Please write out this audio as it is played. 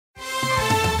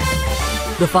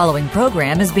The following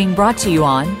program is being brought to you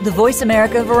on the Voice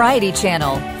America Variety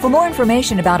Channel. For more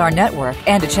information about our network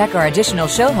and to check our additional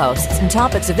show hosts and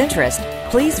topics of interest,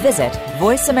 please visit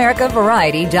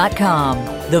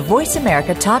voiceamericavariety.com. The Voice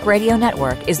America Talk Radio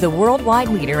Network is the worldwide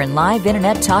leader in live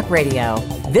Internet talk radio.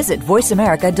 Visit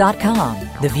voiceamerica.com.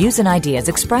 The views and ideas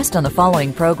expressed on the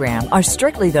following program are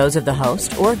strictly those of the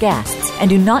host or guests and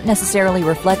do not necessarily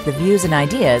reflect the views and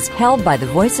ideas held by the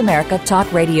Voice America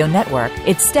Talk Radio Network,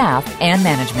 its staff, and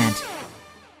management.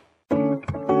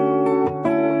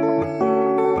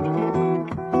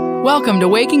 Welcome to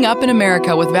Waking Up in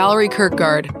America with Valerie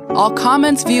Kirkgard. All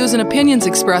comments, views, and opinions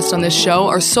expressed on this show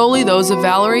are solely those of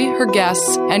Valerie, her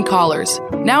guests, and callers.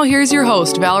 Now here's your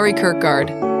host, Valerie Kirkgard.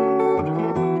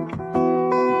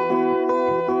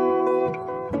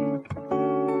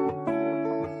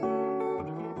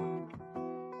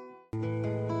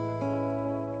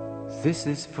 This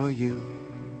is for you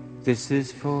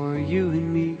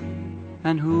and me,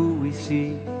 and who we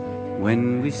see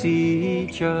when we see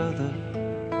each other.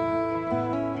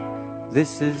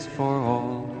 This is for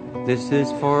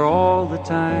all the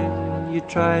time you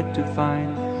tried to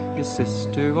find your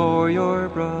sister or your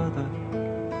brother.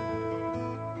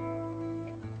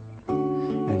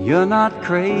 And you're not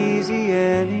crazy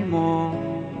anymore,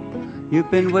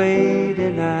 you've been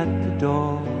waiting at the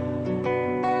door.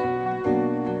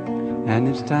 And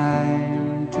it's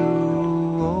time to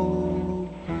open.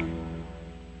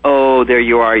 Oh, there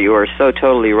you are. You are so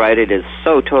totally right. It is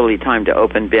so totally time to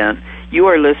open, Ben. You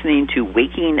are listening to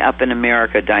Waking Up in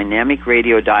America, dynamic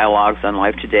radio dialogues on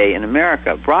life today in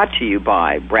America, brought to you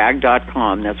by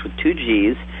bragg.com, that's with 2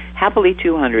 G's, Happily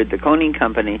 200, The Koenig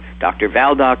Company,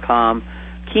 drval.com,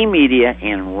 Key Media,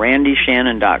 and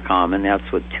randyshannon.com, and that's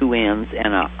with 2 N's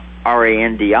and a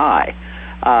R-A-N-D-I.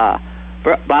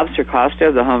 Bob Circosta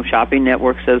of the Home Shopping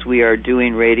Network says we are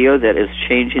doing radio that is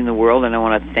changing the world, and I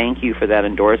want to thank you for that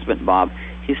endorsement, Bob.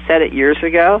 He said it years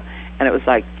ago, and it was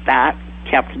like that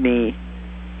kept me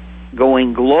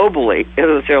going globally. It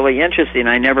was really interesting.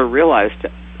 I never realized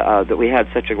that we had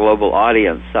such a global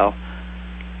audience. So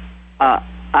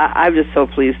I'm just so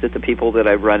pleased at the people that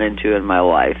I've run into in my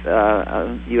life.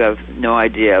 You have no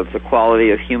idea of the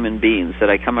quality of human beings that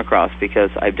I come across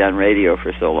because I've done radio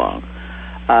for so long.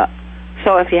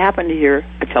 So if you happen to hear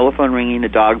a telephone ringing, a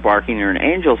dog barking, or an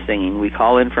angel singing, we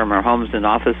call in from our homes and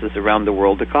offices around the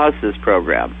world to cause this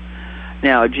program.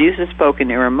 Now, Jesus spoke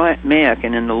in Aramaic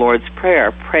and in the Lord's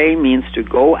Prayer. Pray means to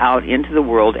go out into the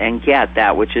world and get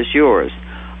that which is yours.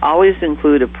 Always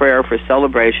include a prayer for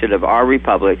celebration of our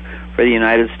republic for the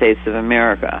United States of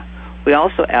America. We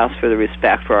also ask for the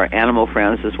respect for our animal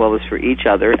friends as well as for each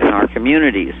other and our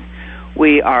communities.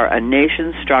 We are a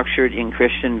nation structured in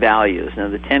Christian values. Now,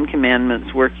 the 10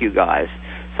 Commandments work, you guys.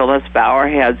 So let's bow our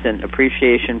heads in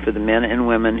appreciation for the men and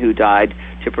women who died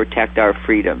to protect our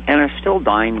freedom, and are still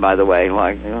dying, by the way,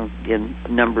 like in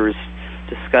numbers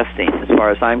disgusting as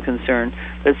far as I'm concerned.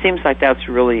 But it seems like that's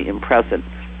really important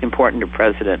to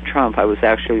President Trump. I was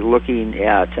actually looking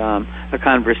at a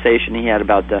conversation he had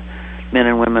about the men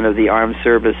and women of the armed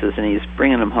services, and he's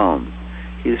bringing them home.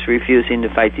 He's refusing to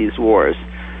fight these wars.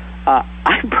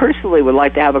 I personally would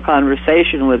like to have a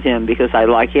conversation with him because I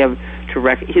like him to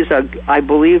I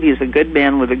believe he's a good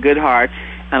man with a good heart,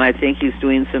 and I think he's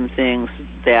doing some things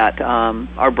that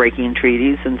are breaking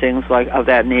treaties and things like of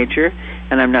that nature,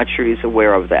 and I'm not sure he's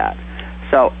aware of that.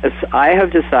 So I have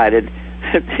decided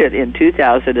that in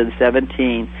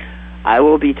 2017 I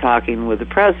will be talking with the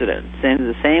president.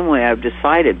 The same way I've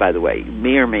decided, by the way, you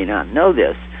may or may not know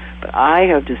this, but I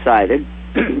have decided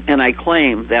and I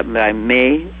claim that by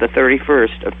May the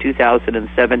 31st of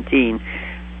 2017,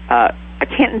 I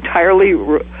can't entirely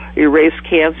erase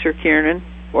cancer, Kiernan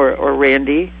or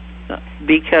Randy,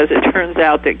 because it turns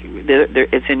out that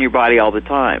it's in your body all the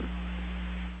time.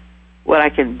 What I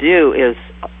can do is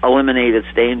eliminate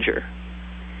its danger.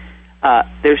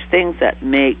 There's things that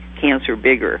make cancer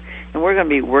bigger, and we're going to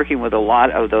be working with a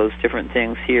lot of those different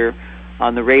things here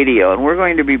on the radio, and we're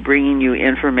going to be bringing you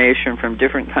information from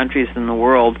different countries in the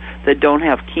world that don't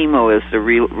have chemo as the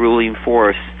ruling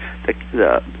force.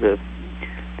 The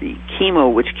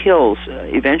chemo, which kills,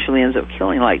 eventually ends up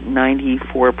killing like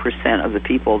 94% of the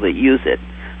people that use it.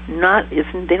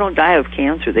 They don't die of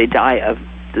cancer; they die of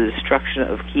the destruction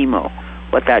of chemo.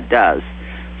 What that does.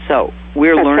 So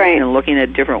we're learning and looking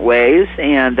at different ways,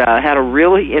 and had a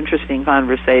really interesting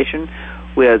conversation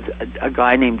with a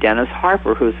guy named Dennis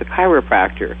Harper, who's a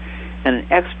chiropractor and an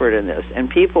expert in this. And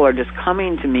people are just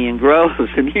coming to me in droves.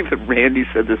 And even Randy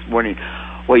said this morning,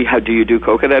 well, do you do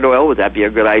coconut oil? Would that be a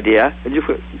good idea? And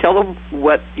tell them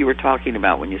what you were talking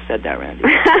about when you said that, Randy.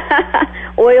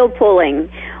 Oil pulling.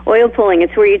 oil pulling.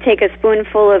 It's where you take a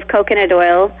spoonful of coconut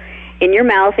oil in your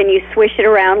mouth and you swish it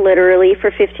around literally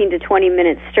for 15 to 20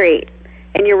 minutes straight.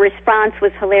 And your response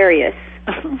was hilarious.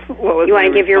 You want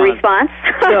to give your response?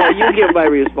 No, you give my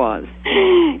response.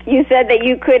 You said that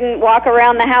you couldn't walk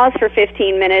around the house for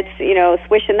 15 minutes,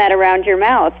 swishing that around your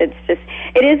mouth. It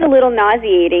is a little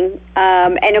nauseating.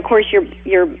 And of course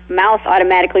your mouth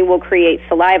automatically will create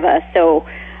saliva. So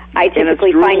I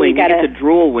typically find you need to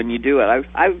drool when you do it.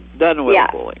 I've done oil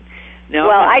pulling. Now,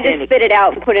 well, I just spit it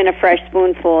out and put in a fresh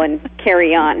spoonful and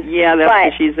carry on. Yeah,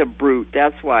 because she's a brute.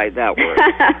 That's why that works.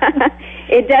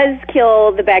 It does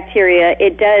kill the bacteria.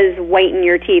 It does whiten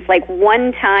your teeth. Like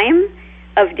one time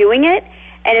of doing it,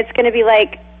 and it's going to be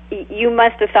like you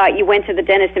must have thought you went to the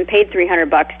dentist and paid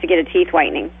 $300 to get a teeth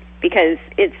whitening, because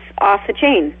it's off the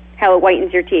chain how it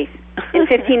whitens your teeth in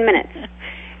 15 minutes.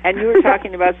 And you were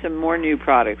talking about some more new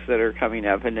products that are coming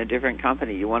up in a different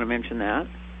company. You want to mention that?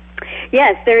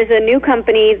 Yes, there's a new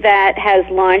company that has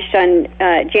launched on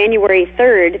January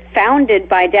 3rd, founded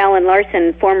by Dallin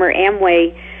Larson, former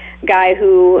Amway guy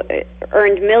who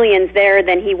earned millions there.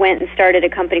 Then he went and started a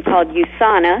company called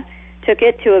USANA, took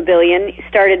it to $1 billion,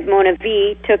 started Mona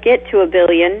V, took it to $1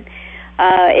 billion.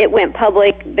 It went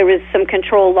public. There was some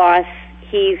control loss.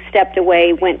 He stepped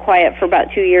away, went quiet for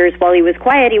about 2 years. While he was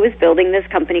quiet, he was building this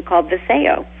company called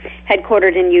Viseo,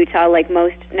 headquartered in Utah, like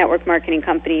most network marketing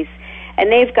companies. And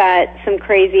they've got some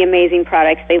crazy, amazing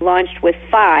products. They launched with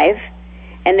 5,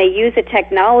 and they use a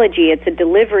technology. It's a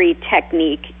delivery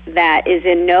technique that is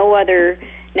in no other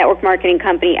network marketing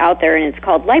company out there, and it's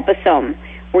called liposome,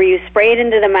 where you spray it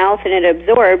into the mouth and it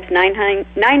absorbs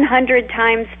 900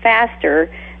 times faster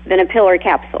than a pill or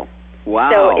capsule.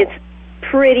 Wow. So it's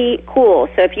pretty cool.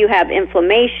 So if you have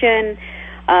inflammation,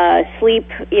 sleep,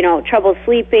 trouble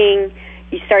sleeping,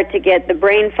 you start to get the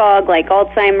brain fog like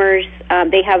Alzheimer's,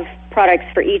 they have products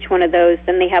for each one of those.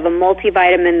 Then they have a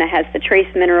multivitamin that has the trace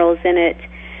minerals in it,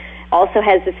 also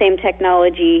has the same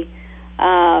technology.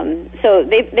 So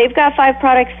they've got 5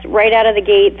 products right out of the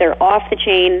gate. They're off the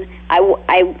chain.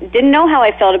 I didn't know how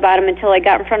I felt about them until I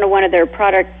got in front of one of their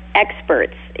product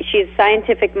experts. She's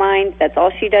scientific mind. That's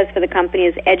all she does for the company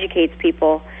is educates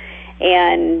people.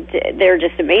 And they're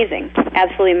just amazing,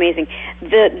 absolutely amazing.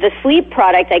 The sleep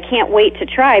product I can't wait to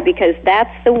try, because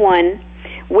that's the one.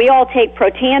 We all take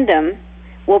Protandim.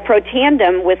 Well,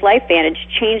 Protandim with LifeVantage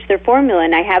changed their formula,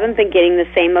 and I haven't been getting the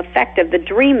same effect of the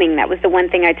dreaming. That was the one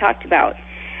thing I talked about.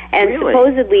 And really?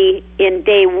 Supposedly, in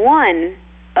day 1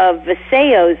 of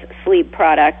Viseo's sleep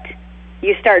product,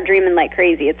 you start dreaming like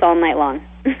crazy. It's all night long.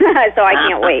 So I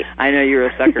can't wait. I know you're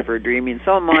a sucker for dreaming.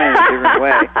 So am I in a different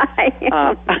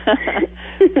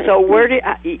way. So where do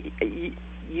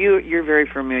you're very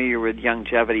familiar with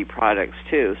Youngevity products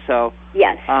too? So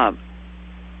yes. How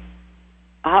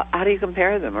do you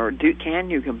compare them, or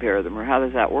can you compare them, or how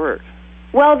does that work?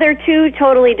 Well, they're 2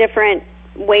 totally different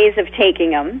ways of taking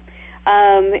them.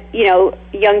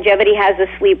 Youngevity has a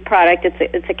sleep product.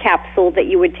 It's a capsule that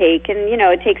you would take, and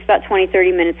it takes about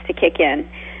 20-30 minutes to kick in.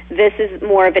 This is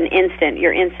more of an instant.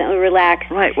 You're instantly relaxed.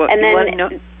 Right. Well, and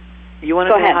you want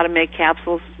to know how to make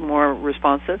capsules more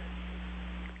responsive?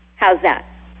 How's that?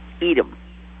 Eat them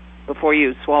before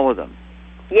you swallow them.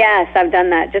 Yes, I've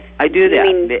done that. I do that.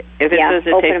 If it says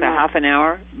it takes a half an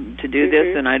hour to do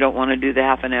this, and I don't want to do the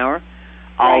half an hour,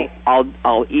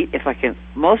 I'll eat if I can.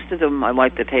 Most of them I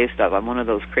like the taste of. I'm one of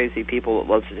those crazy people that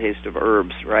loves the taste of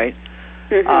herbs, right?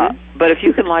 Mm-hmm. But if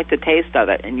you can like the taste of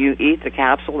it and you eat the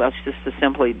capsule, that's just a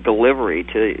simply delivery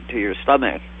to your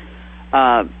stomach.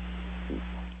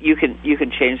 You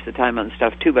can change the time on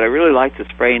stuff too. But I really like the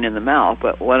spraying in the mouth.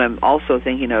 But what I'm also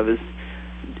thinking of is,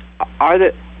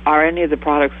 are any of the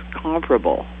products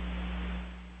comparable?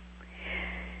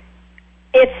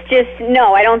 It's just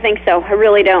no, I don't think so. I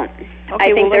really don't.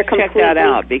 Okay, I think let's check that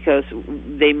out, because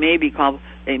they may be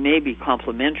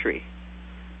complementary.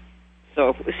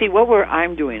 So, see, what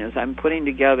I'm doing is I'm putting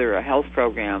together a health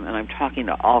program, and I'm talking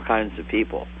to all kinds of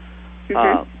people,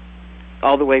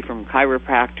 all the way from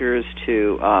chiropractors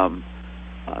to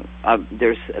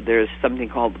there's something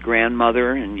called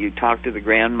grandmother, and you talk to the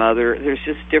grandmother. There's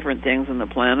just different things on the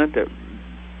planet that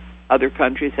other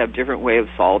countries have different way of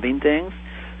solving things.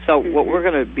 So what we're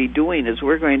going to be doing is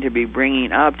we're going to be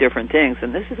bringing up different things,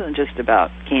 and this isn't just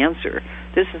about cancer.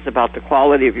 This is about the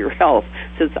quality of your health.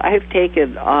 Since I've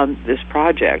taken on this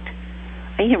project,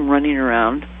 I am running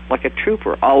around like a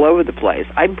trooper all over the place.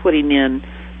 I'm putting in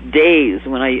days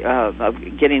when of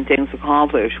getting things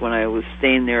accomplished when I was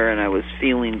staying there and I was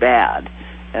feeling bad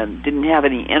and didn't have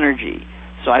any energy.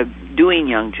 So I'm doing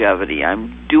Youngevity.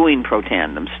 I'm doing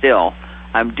Protandim still.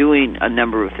 I'm doing a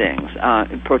number of things.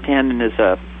 Protandim is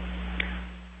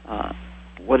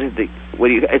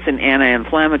it's an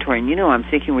anti-inflammatory. And I'm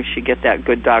thinking we should get that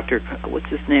good doctor, what's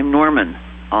his name, Norman,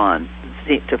 on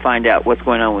to find out what's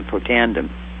going on with Protandim.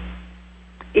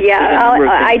 Yeah,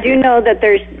 I do know that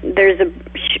there's a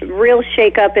real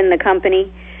shake-up in the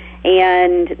company,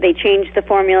 and they changed the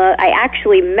formula. I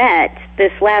actually met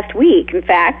this last week, in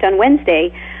fact, on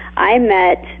Wednesday, I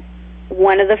met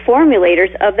one of the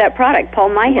formulators of that product, Paul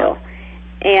Myhill.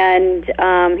 And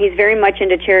he's very much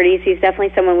into charities. He's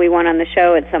definitely someone we want on the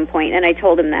show at some point, and I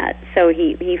told him that. So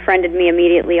he friended me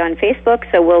immediately on Facebook,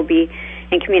 so we'll be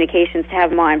in communications to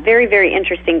have him on. Very, very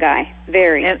interesting guy.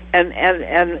 Very. And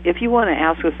if you want to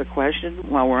ask us a question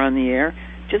while we're on the air,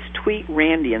 just tweet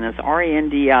Randy, and that's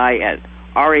RANDI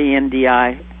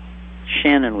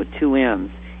Shannon with 2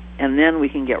 M's. And then we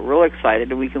can get real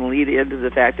excited, and we can lead into the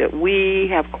fact that we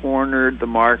have cornered the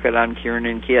market on Kieran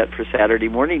and Kit for Saturday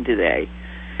morning today.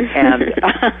 And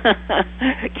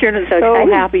Kieran is so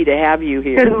happy to have you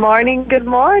here. Good morning. Good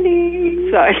morning.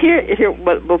 So here,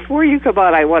 but before you come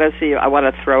on, I want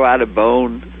to throw out a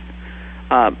bone.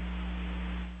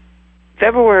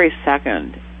 February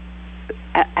 2nd.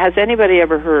 Has anybody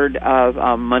ever heard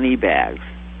of money bags?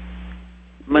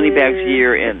 Money bags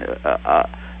year in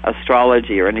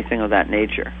astrology or anything of that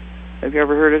nature. Have you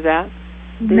ever heard of that?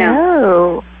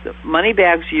 No. Money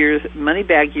bag years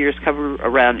cover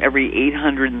around every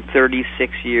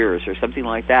 836 years or something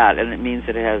like that, and it means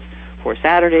that it has 4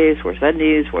 Saturdays, 4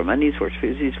 Sundays, 4 Mondays, 4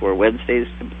 Tuesdays, 4 Wednesdays,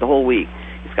 the whole week.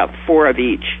 It's got 4 of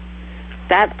each.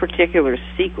 That particular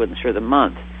sequence for the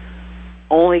month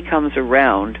only comes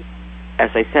around,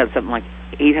 as I said, something like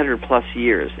 800 plus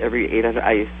years. Every 800.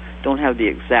 I don't have the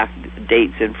exact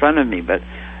dates in front of me, but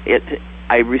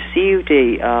I received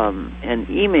an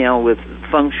email with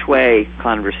feng shui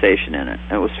conversation in it.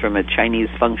 It was from a Chinese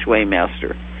feng shui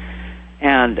master.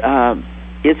 And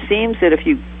it seems that if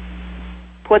you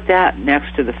put that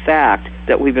next to the fact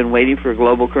that we've been waiting for a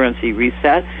global currency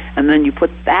reset, and then you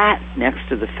put that next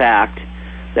to the fact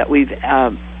that we've,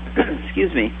 that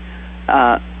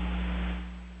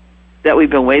we've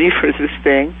been waiting for this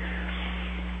thing,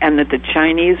 and that the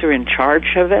Chinese are in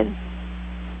charge of it,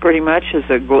 pretty much,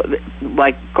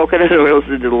 like coconut oil is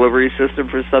the delivery system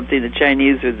for something. The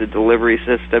Chinese are the delivery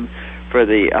system for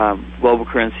the global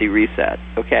currency reset,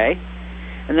 okay?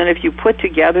 And then if you put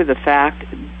together the fact,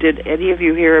 did any of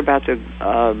you hear about the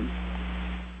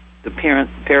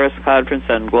Paris conference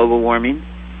on global warming?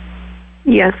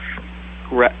 Yes.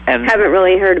 And haven't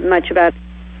really heard much about it.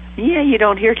 Yeah, you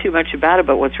don't hear too much about it,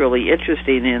 but what's really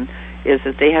interesting is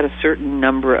that they had a certain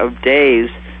number of days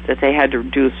that they had to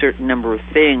do a certain number of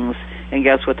things, and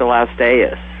guess what the last day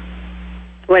is?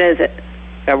 What is it?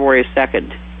 February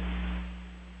 2nd,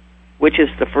 which is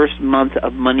the first month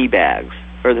of money bags,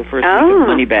 or the first week of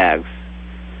money bags.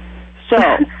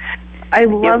 So, I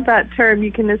love that term.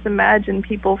 You can just imagine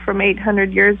people from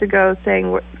 800 years ago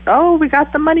saying, "Oh, we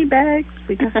got the money bags.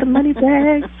 We got the money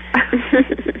bags."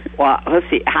 Well, let's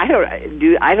see. I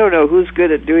don't know who's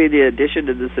good at doing the addition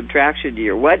to the subtraction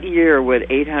year. What year would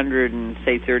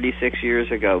 836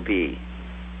 years ago be?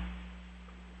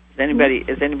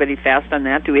 Is anybody fast on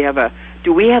that? Do we have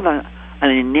an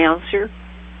announcer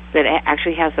that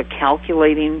actually has a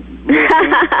calculating?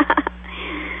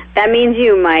 That means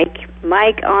you, Mike.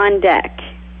 Mike on deck.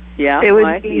 Yeah,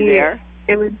 Mike, you there?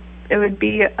 It would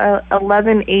be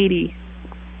 1180.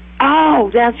 Oh,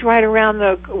 that's right around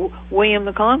the William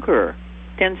the Conqueror,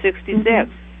 1066.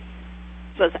 Mm-hmm.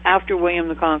 So it's after William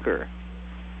the Conqueror.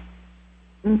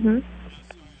 Mhm.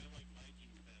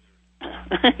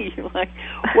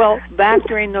 Well, back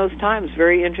during those times,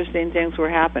 very interesting things were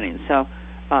happening. So,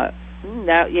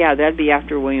 that'd be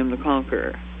after William the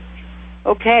Conqueror.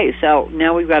 Okay, so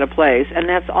now we've got a place, and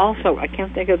that's also, I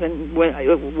can't think of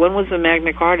when was the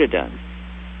Magna Carta done?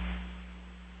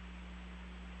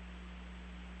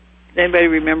 Does anybody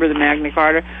remember the Magna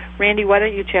Carta? Randy, why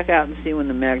don't you check out and see when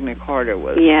the Magna Carta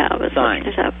was signed? Yeah, let's look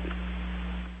this up.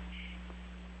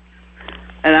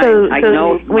 And I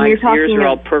know my ears are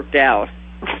all perked out.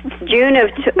 June of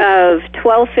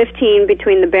 1215,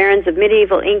 between the barons of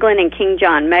medieval England and King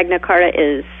John. Magna Carta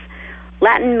is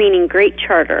Latin meaning Great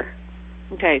Charter.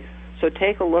 Okay, so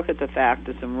take a look at the fact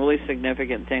that some really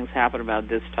significant things happen about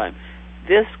this time.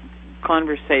 This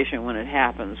conversation, when it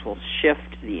happens, will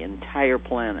shift the entire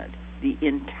planet. The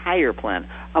entire planet.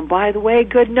 By the way,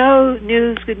 good news.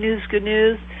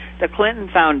 The Clinton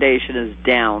Foundation is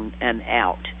down and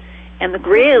out. And the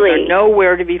Clintons are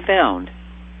nowhere to be found.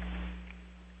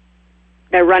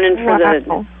 They're running for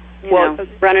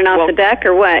running off the deck,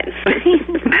 or what?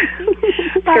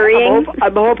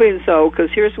 I'm hoping so, because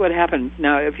here's what happened.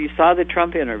 Now, if you saw the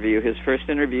Trump interview, his first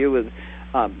interview with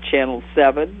Channel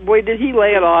 7. Boy, did he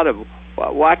lay it on him.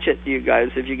 Watch it, you guys,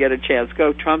 if you get a chance.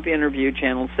 Go Trump interview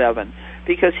Channel 7,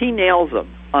 because he nails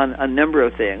them on a number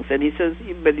of things. And he says,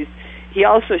 but he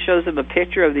also shows them a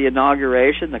picture of the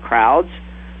inauguration, the crowds.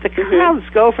 The crowds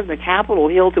go from the Capitol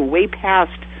Hill to way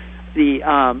past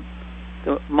the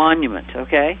monument,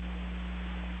 okay?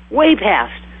 Way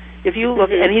past. If you look,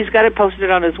 and he's got it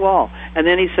posted on his wall. And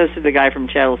then he says to the guy from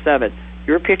Channel 7,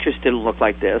 your pictures didn't look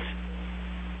like this.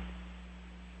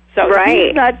 So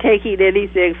he's not taking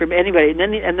anything from anybody.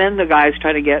 And then the guy's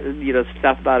trying to get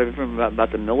stuff about it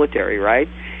about the military, right?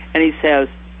 And he says,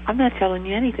 I'm not telling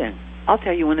you anything. I'll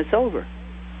tell you when it's over.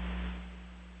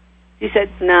 He said,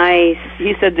 nice.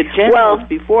 He said the generals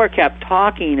before kept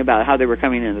talking about how they were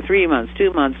coming in 3 months,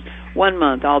 2 months, 1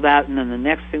 month, all that, and then the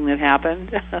next thing that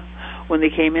happened, when they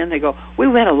came in, they go, we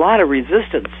had a lot of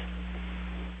resistance.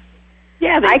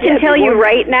 Yeah, I can tell you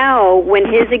right now,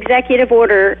 when his executive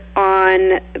order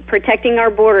on protecting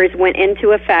our borders went into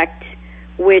effect,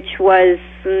 which was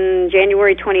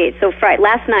January 28th, so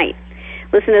last night,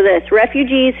 listen to this.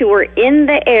 Refugees who were in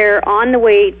the air on the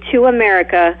way to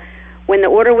America when the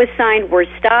order was signed were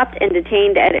stopped and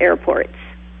detained at airports.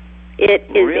 It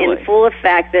is in full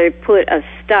effect. They put a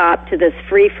stop to this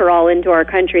free-for-all into our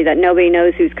country that nobody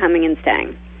knows who's coming and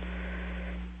staying.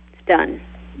 It's done.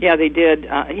 Yeah, they did.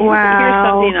 Here's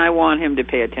something I want him to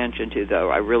pay attention to, though.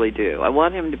 I really do. I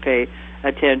want him to pay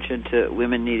attention to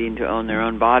women needing to own their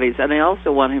own bodies, and I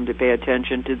also want him to pay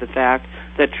attention to the fact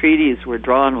that treaties were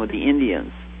drawn with the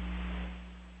Indians.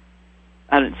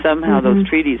 And somehow those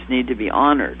treaties need to be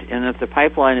honored. And if the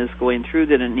pipeline is going through,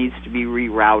 then it needs to be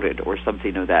rerouted or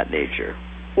something of that nature.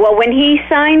 Well, when he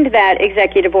signed that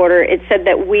executive order, it said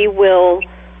that we will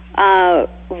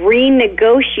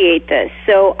renegotiate this.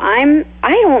 So I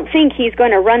don't think he's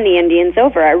going to run the Indians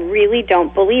over. I really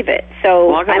don't believe it.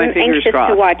 So I'm anxious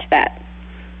to watch that.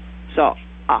 So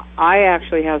I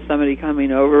actually have somebody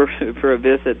coming over for a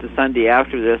visit the Sunday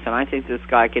after this, and I think this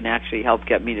guy can actually help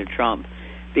get me to Trump,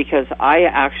 because I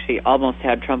actually almost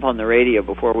had Trump on the radio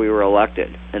before we were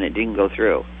elected, and it didn't go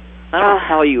through. I don't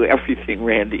tell you everything,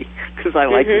 Randy, because I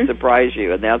like to surprise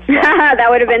you, and that's that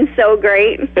would have been so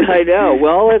great. I know.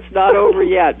 Well, it's not over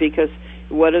yet, because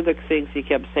one of the things he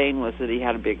kept saying was that he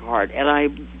had a big heart, and I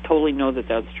totally know that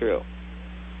that's true.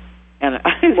 And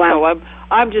so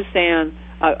I'm just saying,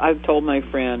 I've told my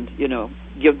friend,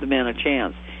 give the man a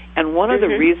chance. And one of the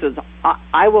reasons,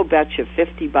 I will bet you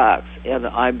 $50, and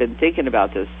I've been thinking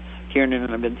about this, Kiernan,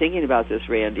 and I've been thinking about this,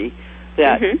 Randy,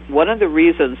 that one of the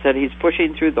reasons that he's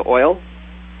pushing through the oil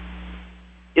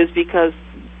is because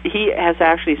he has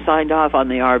actually signed off on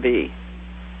the RB,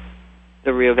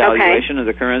 the reevaluation of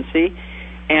the currency.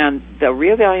 And the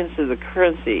reevaluation of the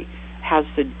currency has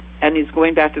to, and he's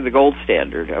going back to the gold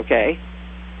standard, okay?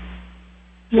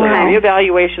 So the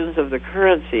reevaluations of the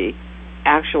currency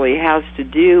actually has to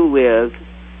do with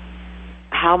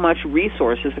how much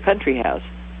resources the country has.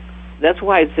 That's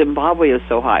why Zimbabwe is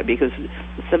so high, because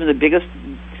some of the biggest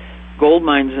gold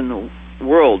mines in the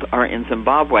world are in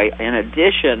Zimbabwe. In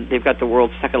addition, they've got the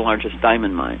world's second largest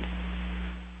diamond mine.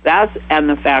 And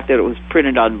the fact that it was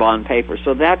printed on bond paper.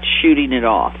 So that's shooting it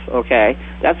off, okay?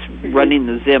 That's running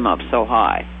the Zim up so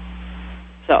high.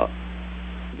 So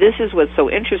this is what's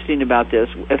so interesting about this.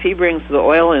 If he brings the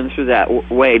oil in through that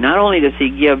way, not only does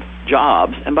he give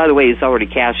jobs, and by the way, he's already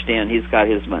cashed in, he's got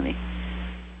his money,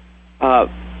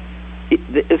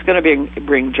 it's going to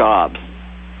bring jobs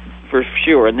for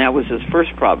sure, and that was his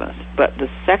first promise. But the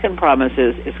second promise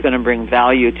is it's going to bring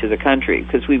value to the country,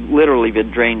 because we've literally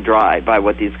been drained dry by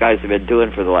what these guys have been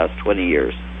doing for the last 20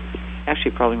 years.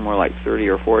 Actually, probably more like 30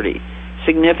 or 40.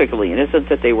 Significantly. And it isn't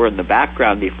that they were in the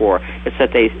background before, it's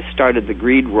that they started the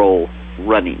greed roll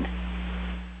running.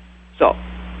 So,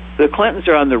 the Clintons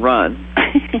are on the run.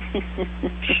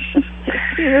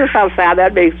 You know how sad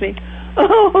that makes me?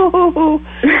 Oh,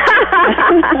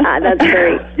 that's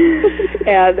great.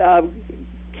 And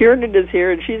Kiernan is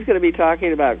here, and she's going to be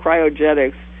talking about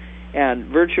cryogenics and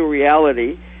virtual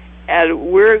reality.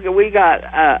 And we got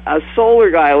a solar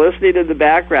guy listening in the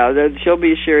background, and she'll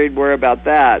be sharing more about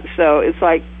that. So it's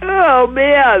like, oh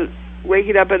man,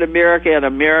 waking up in America,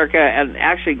 and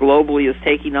actually globally is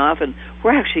taking off, and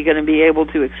we're actually going to be able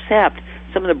to accept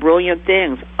some of the brilliant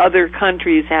things other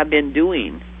countries have been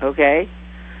doing. Okay.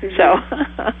 So,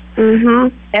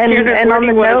 and on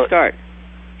the note, start?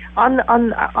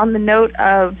 On the note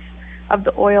of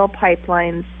the oil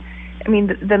pipelines, I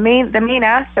mean the main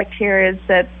aspect here is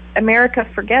that America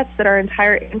forgets that our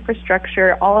entire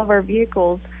infrastructure, all of our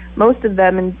vehicles, most of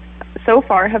them, and so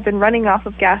far have been running off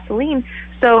of gasoline.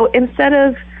 So instead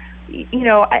of,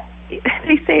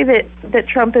 they say that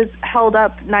Trump has held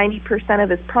up 90% of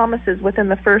his promises within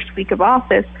the first week of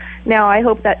office. Now, I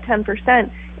hope that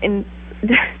 10%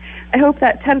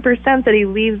 that he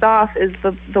leaves off is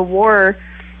the war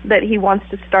that he wants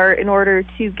to start in order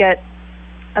to get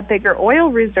a bigger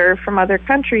oil reserve from other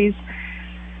countries.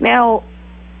 Now,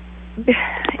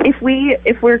 if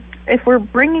we're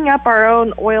bringing up our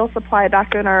own oil supply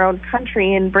back in our own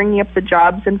country and bringing up the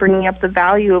jobs and bringing up the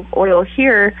value of oil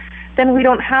here, then we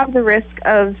don't have the risk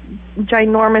of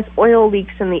ginormous oil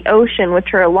leaks in the ocean,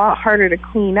 which are a lot harder to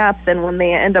clean up than when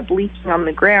they end up leaking on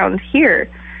the ground here,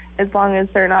 as long as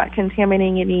they're not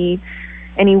contaminating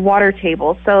any water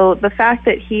table. So the fact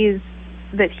that he's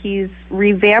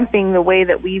revamping the way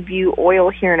that we view oil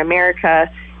here in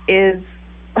America is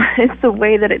it's the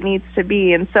way that it needs to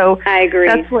be. And so I agree.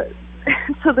 That's what.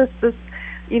 So this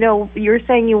you're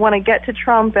saying you want to get to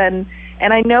Trump, and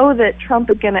I know that Trump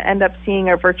is going to end up seeing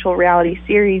our virtual reality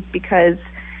series because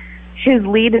his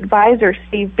lead advisor,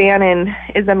 Steve Bannon,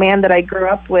 is a man that I grew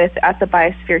up with at the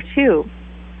Biosphere 2.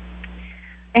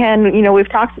 And, we've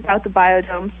talked about the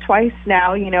biodomes twice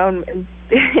now, and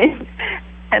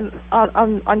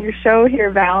on your show here,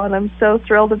 Val, and I'm so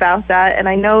thrilled about that. And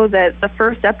I know that the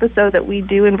first episode that we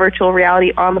do in virtual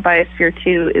reality on the Biosphere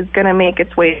 2 is going to make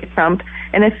its way to Trump.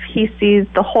 And if he sees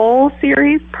the whole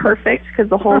series, perfect, because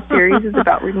the whole series is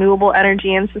about renewable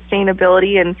energy and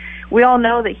sustainability. And we all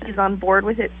know that he's on board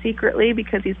with it secretly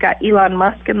because he's got Elon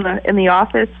Musk in the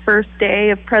office first day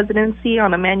of presidency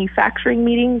on a manufacturing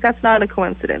meeting. That's not a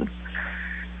coincidence.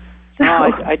 So,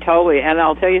 I totally, and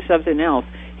I'll tell you something else.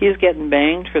 He's getting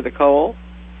banged for the coal,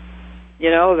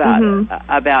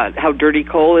 about how dirty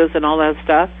coal is and all that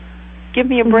stuff. Give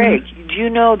me a break. Do you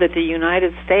know that the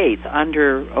United States,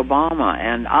 under Obama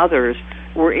and others,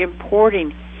 were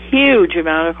importing huge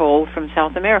amount of coal from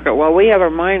South America? While we have our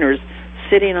miners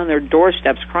sitting on their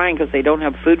doorsteps crying because they don't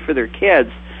have food for their kids,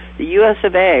 the U.S.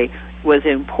 of A. was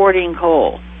importing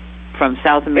coal from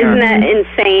South America. Isn't that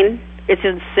insane? It's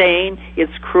insane.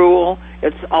 It's cruel.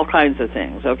 It's all kinds of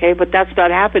things, okay? But that's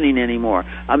not happening anymore.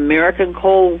 American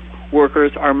coal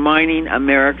workers are mining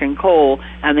American coal,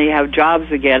 and they have jobs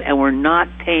again, and we're not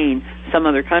paying some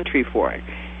other country for it.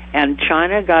 And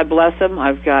China, God bless them,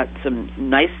 I've got some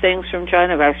nice things from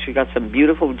China. I've actually got some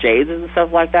beautiful jades and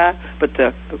stuff like that. But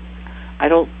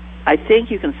I think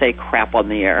you can say crap on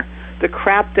the air. The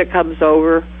crap that comes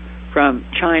over from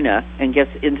China and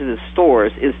gets into the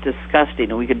stores is disgusting,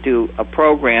 and we could do a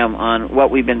program on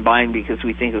what we've been buying because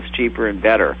we think it's cheaper and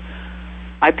better.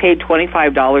 I paid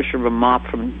 $25 for a mop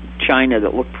from China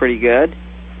that looked pretty good,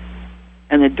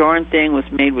 and the darn thing was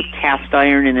made with cast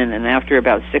iron in it, and after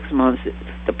about 6 months,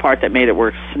 the part that made it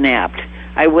work snapped.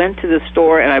 I went to the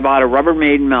store and I bought a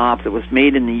Rubbermaid mop that was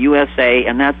made in the USA,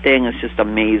 and that thing is just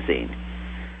amazing.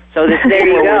 So this day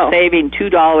we're saving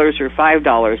 $2 or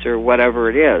 $5 or whatever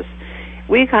it is.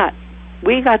 We got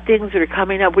things that are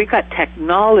coming up. We got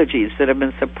technologies that have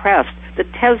been suppressed. The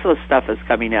Tesla stuff is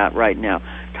coming out right now.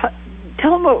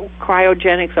 Tell them what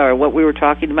cryogenics are, what we were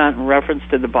talking about in reference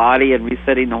to the body and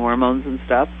resetting the hormones and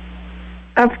stuff.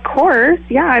 Of course,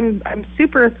 yeah. I'm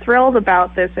super thrilled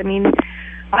about this. I mean,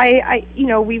 I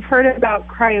we've heard about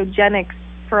cryogenics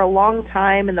for a long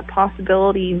time, and the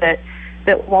possibility that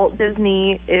Walt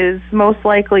Disney is most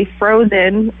likely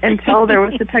frozen until there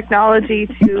was the technology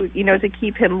to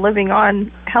keep him living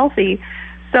on healthy.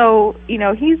 So,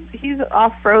 he's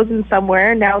off frozen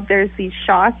somewhere. Now there's these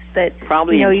shots that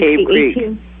probably in Cave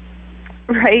Creek.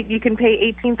 Right, you can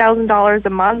pay $18,000 a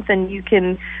month and you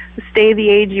can stay the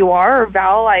age you are. Or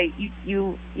Val,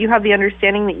 you have the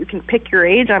understanding that you can pick your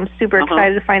age. I'm super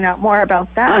excited to find out more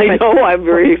about that. I know, I'm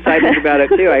very excited about it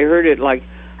too. I heard it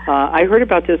I heard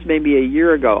about this maybe a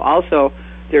year ago. Also,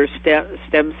 their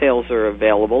stem cells are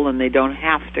available, and they don't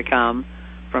have to come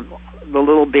from the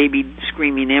little baby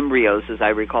screaming embryos, as I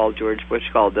recall George Bush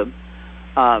called them.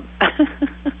 Oh,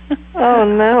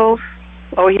 no.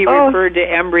 Oh, he referred to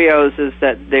embryos as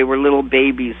that they were little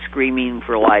babies screaming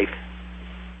for life.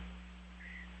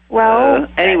 Well,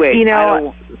 anyway,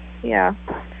 yeah.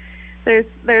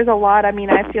 There's a lot. I mean,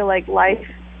 I feel like life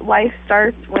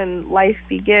starts when life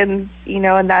begins,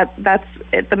 and that's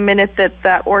at the minute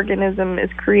that organism is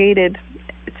created,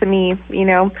 to me,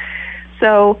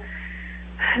 So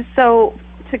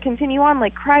to continue on,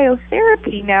 like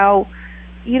cryotherapy now,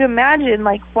 you'd imagine,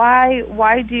 like,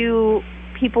 why do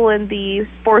people in the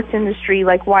sports industry,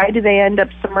 like, why do they end up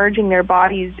submerging their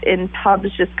bodies in tubs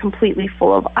just completely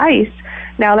full of ice?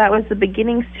 Now, that was the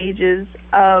beginning stages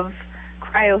of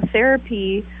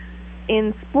cryotherapy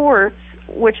in sports,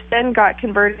 which then got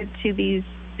converted to these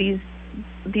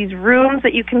rooms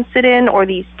that you can sit in, or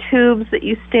these tubes that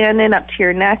you stand in up to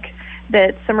your neck.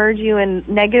 that submerge you in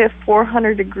negative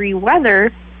 400-degree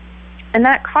weather, and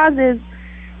that causes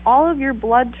all of your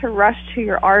blood to rush to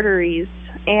your arteries,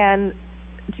 and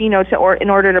in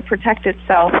order to protect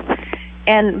itself.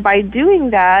 And by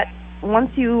doing that,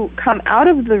 once you come out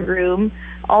of the room,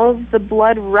 all of the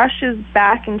blood rushes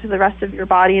back into the rest of your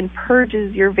body and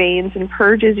purges your veins and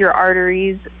purges your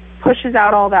arteries, pushes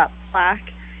out all that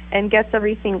plaque, and gets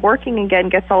everything working again,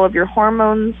 gets all of your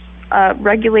hormones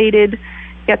regulated,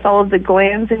 gets all of the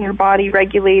glands in your body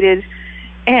regulated.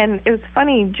 And it was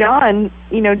funny, John,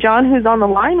 who's on the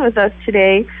line with us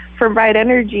today from Bright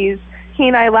Energies, he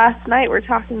and I last night were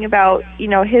talking about,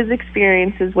 his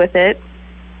experiences with it,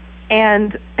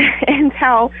 and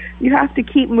how you have to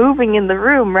keep moving in the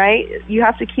room, right? You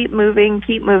have to keep moving,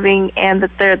 and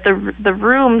that the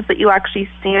rooms that you actually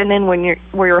stand in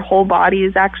where your whole body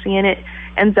is actually in it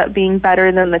ends up being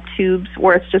better than the tubes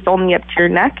where it's just only up to your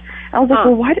neck. I was like,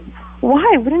 well,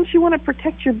 why? Wouldn't you want to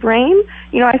protect your brain?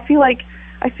 I feel like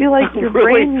your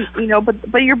brain,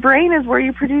 but your brain is where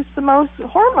you produce the most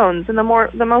hormones and the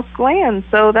most glands,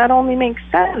 so that only makes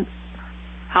sense.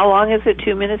 How long is it?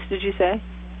 2 minutes, did you say?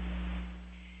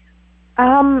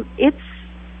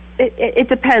 It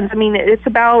depends. I mean, it's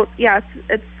about,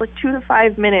 it's like 2 to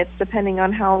 5 minutes, depending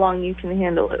on how long you can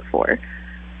handle it for.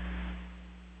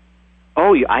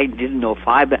 Oh, I didn't know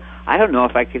 5, but I don't know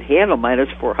if I could handle minus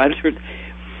 400.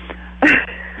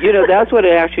 That's what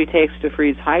it actually takes to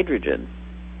freeze hydrogen.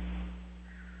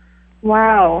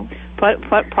 Wow. But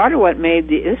part of what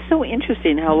made it's so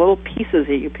interesting how little pieces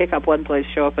that you pick up one place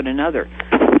show up in another.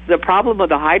 The problem with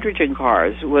the hydrogen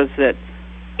cars was that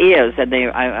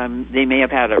they may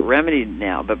have had it remedied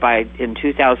now, but in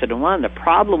 2001, the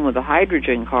problem with the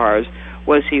hydrogen cars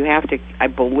was you have to, I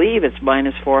believe it's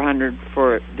minus 400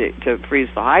 to freeze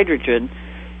the hydrogen.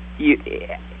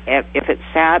 If it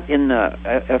sat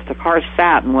if the car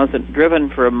sat and wasn't driven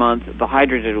for a month, the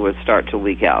hydrogen would start to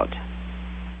leak out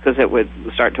because it would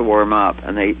start to warm up,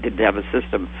 and they didn't have a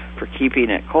system for keeping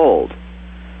it cold.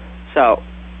 So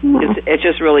it's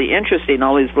just really interesting,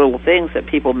 all these little things that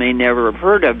people may never have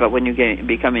heard of, but when you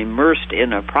become immersed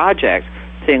in a project,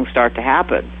 things start to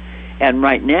happen. And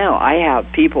right now, I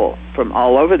have people from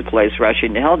all over the place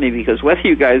rushing to help me because whether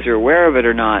you guys are aware of it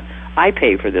or not, I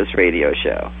pay for this radio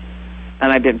show.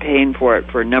 And I've been paying for it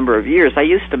for a number of years. I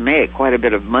used to make quite a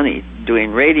bit of money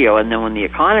doing radio, and then when the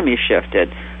economy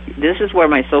shifted, this is where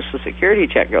my Social Security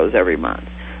check goes every month.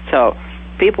 So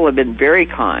people have been very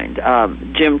kind.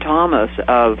 Jim Thomas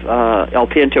of El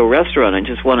Pinto Restaurant, I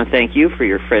just want to thank you for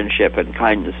your friendship and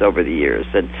kindness over the years.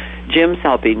 And Jim's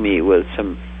helping me with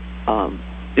some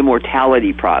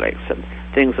immortality products and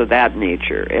things of that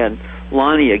nature. And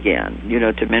Lonnie again,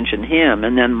 to mention him.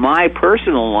 And then my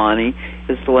personal Lonnie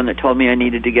is the one that told me I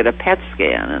needed to get a PET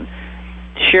scan. And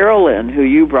Sherilyn, who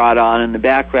you brought on in the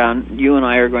background, you and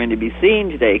I are going to be seeing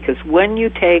today, because when you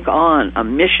take on a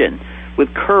mission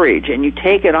with courage and you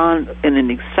take it on in an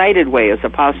excited way as a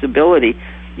possibility,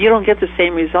 you don't get the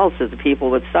same results as the people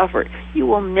that suffer. You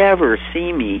will never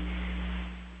see me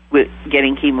with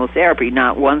getting chemotherapy,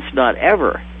 not once, not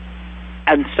ever.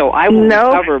 And so I will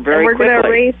recover very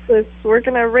quickly. We're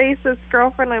going to race this,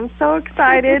 girlfriend. I'm so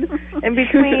excited. And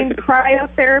between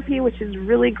cryotherapy, which is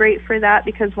really great for that,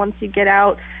 because once you get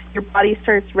out, your body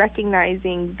starts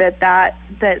recognizing that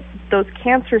those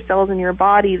cancer cells in your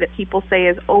body that people say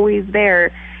is always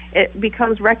there, it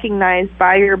becomes recognized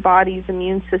by your body's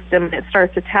immune system, and it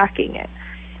starts attacking it.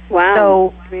 Wow.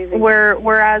 So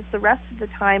whereas the rest of the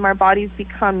time our bodies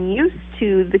become used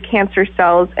to the cancer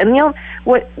cells, and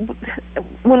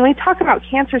when we talk about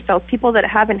cancer cells, people that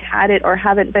haven't had it or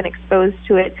haven't been exposed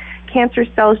to it, cancer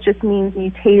cells just means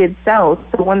mutated cells.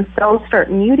 So when cells start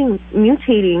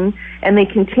mutating and they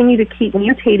continue to keep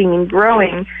mutating and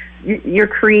growing, you're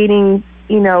creating,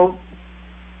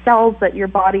 cells that your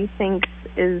body thinks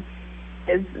is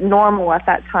normal at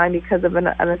that time because of an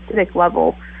acidic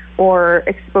level or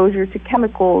exposure to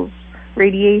chemicals,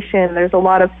 radiation. There's a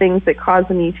lot of things that cause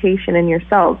a mutation in your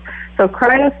cells. So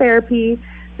cryotherapy,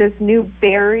 this new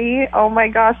berry,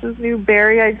 this new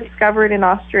berry I discovered in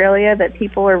Australia that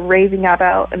people are raving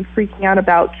about and freaking out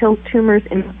about, kills tumors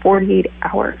in 48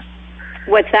 hours.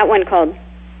 What's that one called?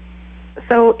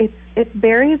 So it's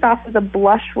berries off of the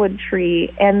blushwood tree,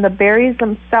 and the berries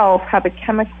themselves have a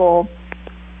chemical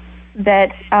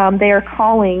that they are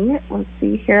calling, let's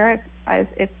see here,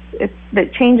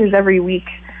 it changes every week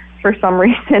for some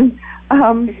reason,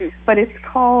 but it's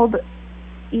called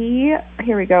here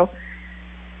we go.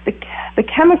 The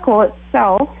chemical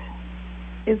itself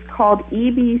is called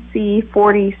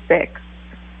EBC46,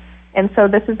 and so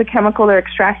this is the chemical they're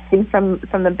extracting from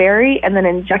the berry and then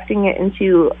injecting it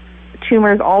into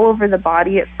tumors all over the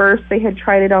body. At first, they had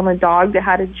tried it on a dog that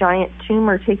had a giant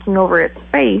tumor taking over its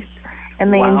face,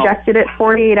 and they injected it.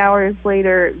 48 hours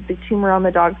later, the tumor on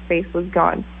the dog's face was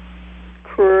gone.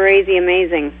 Crazy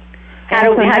amazing. How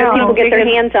do people get their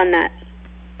hands on that?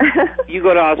 You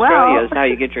go to Australia is how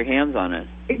you get your hands on it.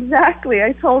 Exactly.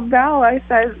 I told Val, I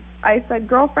said,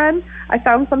 girlfriend, I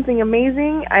found something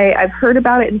amazing. I've heard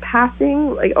about it in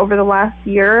passing, like over the last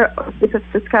year with its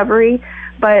discovery,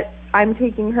 but I'm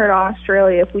taking her to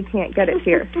Australia if we can't get it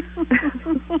here.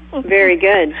 Very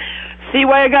good. See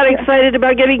why I got excited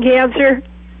about getting cancer?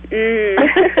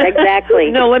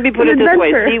 Exactly. No, let me put it this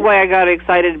way. See why I got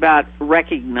excited about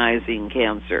recognizing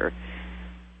cancer.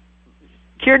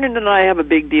 Kiernan and I have a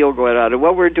big deal going on, and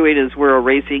what we're doing is we're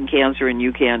erasing cancer, and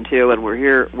you can too, and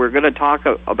we're going to talk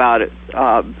about it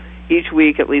each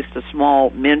week, at least a small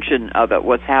mention of it,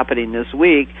 what's happening this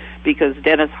week, because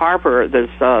Dennis Harper, this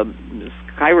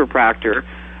chiropractor,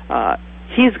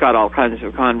 he's got all kinds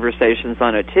of conversations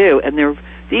on it too, and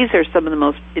these are some of the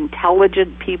most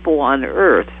intelligent people on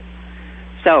earth.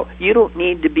 So you don't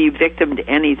need to be victim to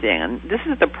anything, and this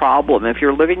is the problem. If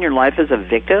you're living your life as a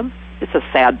victim, it's a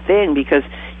sad thing because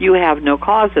you have no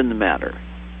cause in the matter.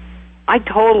 I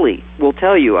totally will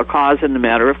tell you a cause in the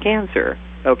matter of cancer,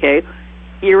 okay?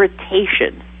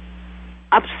 Irritation,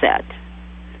 upset.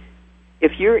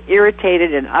 If you're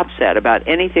irritated and upset about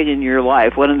anything in your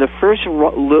life, one of the first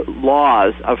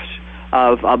laws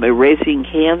of erasing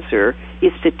cancer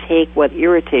is to take what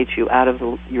irritates you out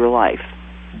of your life.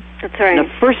 That's right. And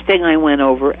the first thing I went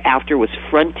over after was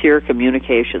Frontier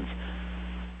Communications.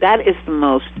 That is the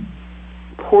most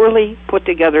poorly put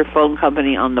together phone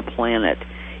company on the planet,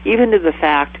 even to the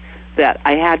fact that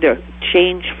I had to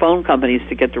change phone companies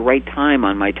to get the right time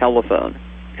on my telephone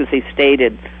because they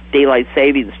stated daylight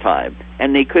savings time,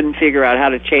 and they couldn't figure out how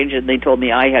to change it, and they told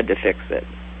me I had to fix it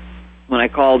when I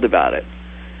called about it.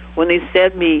 When they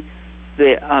sent me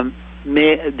the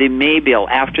May bill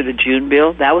after the June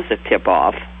bill, that was a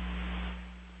tip-off.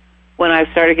 When I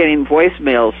started getting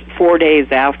voicemails 4 days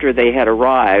after they had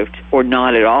arrived, or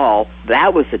not at all,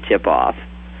 that was a tip-off.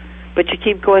 But you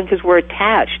keep going because we're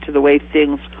attached to the way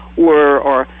things were,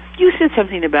 or you said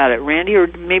something about it, Randy, or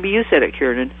maybe you said it,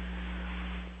 Kiernan,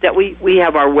 that we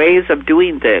have our ways of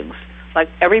doing things. Like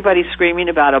everybody's screaming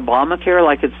about Obamacare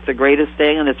like it's the greatest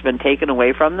thing and it's been taken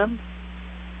away from them.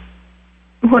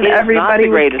 When everybody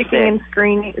was kicking and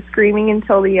screaming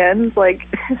until the end, like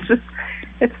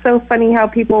it's so funny how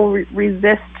people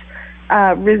resist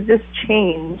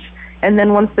change, and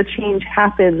then once the change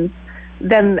happens,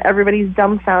 then everybody's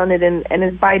dumbfounded and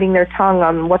is biting their tongue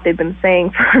on what they've been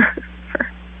saying for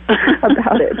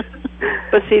about it.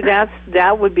 But see,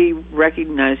 that would be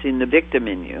recognizing the victim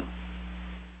in you,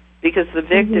 because the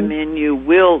victim in you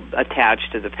will attach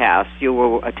to the past. You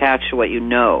will attach to what you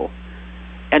know.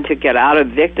 And to get out of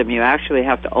victim, you actually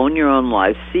have to own your own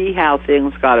life, see how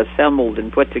things got assembled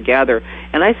and put together.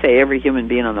 And I say every human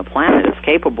being on the planet is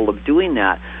capable of doing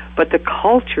that. But the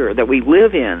culture that we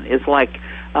live in is like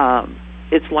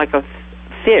it's like a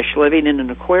fish living in an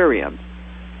aquarium.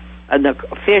 And the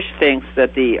fish thinks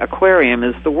that the aquarium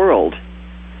is the world.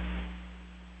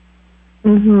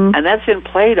 Mm-hmm. And that's been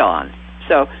played on.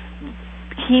 So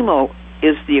chemo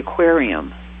is the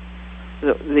aquarium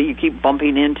that you keep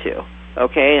bumping into.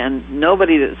 Okay, and no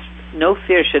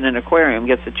fish in an aquarium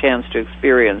gets a chance to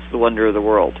experience the wonder of the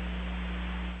world.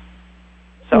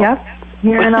 So. Yep,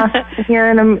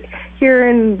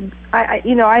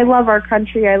 I love our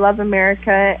country. I love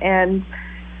America, and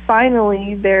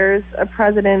finally, there's a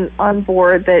president on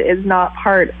board that is not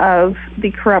part of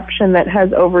the corruption that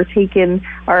has overtaken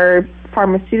our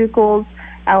pharmaceuticals,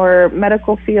 our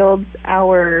medical fields,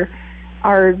 our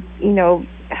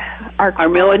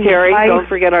military. Don't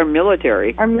forget our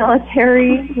military. Our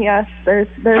military, yes.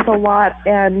 There's a lot,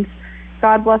 and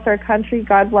God bless our country.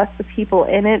 God bless the people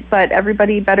in it. But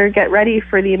everybody better get ready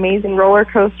for the amazing roller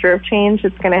coaster of change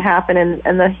that's going to happen,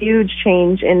 and the huge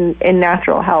change in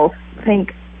natural health.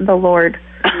 Thank the Lord.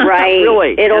 Right.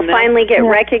 Really. It'll finally get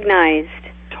recognized.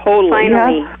 Totally.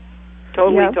 Finally. Yep.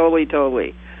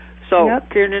 Totally. So,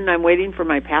 Kiernan, I'm waiting for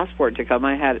my passport to come.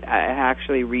 I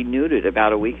actually renewed it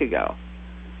about a week ago.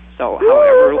 So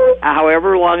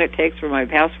however long it takes for my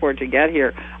passport to get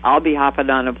here, I'll be hopping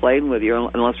on a plane with you,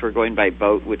 unless we're going by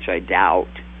boat, which I doubt.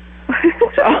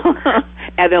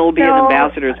 And it'll be an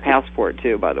ambassador's passport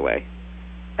too, by the way.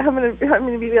 I'm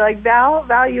gonna be like, Val,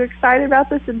 you excited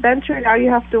about this adventure? Now you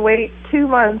have to wait 2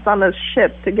 months on a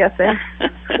ship to get there.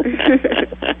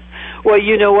 Well,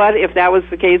 you know what? If that was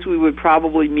the case, we would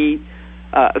probably meet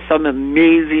some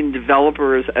amazing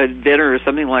developers, inventor, or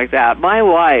something like that. My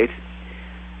life,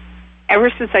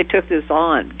 ever since I took this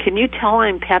on, can you tell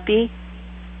I'm peppy?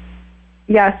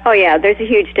 Yes. Oh, yeah, there's a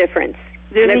huge difference.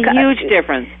 There's a huge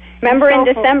difference. Remember in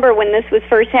December when this was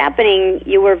first happening,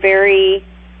 you were very,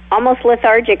 almost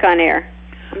lethargic on air.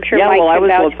 I'm sure Mike I can was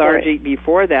vouch for lethargic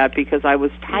before that because I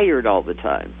was tired all the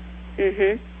time.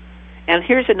 Mm-hmm. And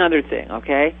here's another thing,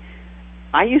 okay?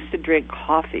 I used to drink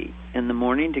coffee in the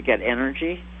morning to get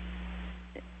energy,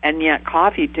 and yet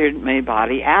coffee turned my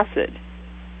body acid.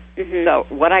 Mm-hmm.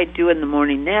 So what I do in the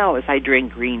morning now is I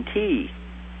drink green tea.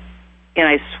 And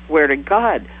I swear to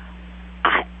God,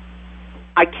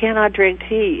 I cannot drink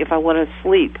tea if I want to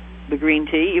sleep, the green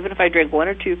tea, even if I drink 1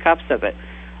 or 2 cups of it.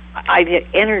 I get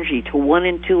energy to 1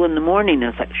 and 2 in the morning.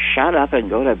 And it's like, shut up and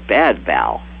go to bed,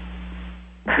 Val.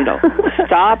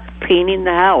 Stop painting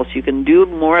the house. You can do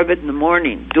more of it in the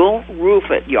morning. Don't roof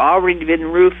it. You already been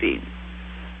roofing.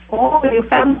 Oh, you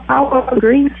found out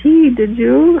green tea, did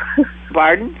you?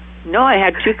 Pardon? No, I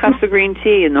had 2 cups of green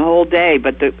tea in the whole day,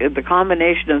 but the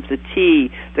combination of the tea,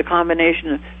 the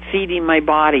combination of feeding my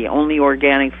body only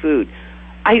organic food.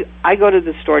 I go to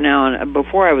the store now, and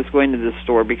before I was going to the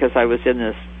store because I was in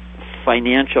this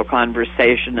financial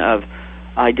conversation of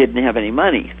I didn't have any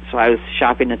money, so I was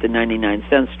shopping at the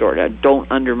 99-cent store. Now,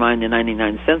 don't undermine the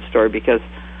 99-cent store because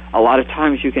a lot of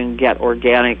times you can get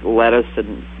organic lettuce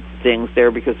and things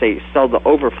there because they sell the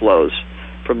overflows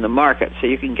from the market, so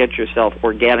you can get yourself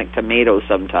organic tomatoes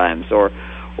sometimes, or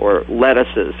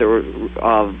lettuces, or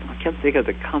I can't think of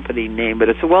the company name, but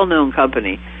it's a well-known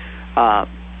company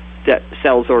that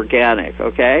sells organic.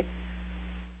 Okay,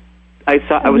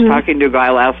 I was talking to a guy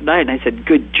last night, and I said,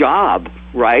 "Good job,"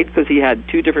 right? Because he had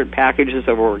 2 different packages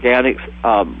of organic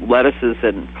lettuces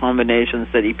and combinations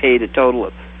that he paid a total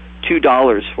of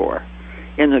 $2 for.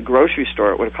 In the grocery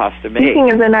store, it would have cost him $8.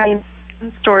 Speaking of the 99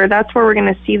 store, that's where we're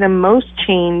going to see the most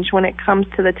change when it comes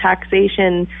to the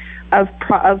taxation of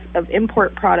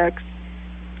import products.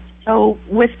 So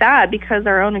with that, because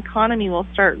our own economy will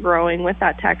start growing with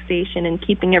that taxation and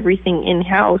keeping everything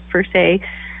in-house, per se,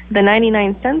 the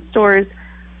 99-cent stores,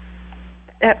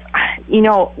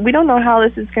 we don't know how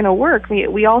this is going to work.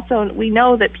 We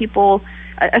know that people,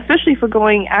 especially if we're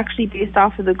going actually based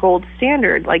off of the gold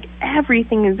standard, like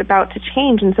everything is about to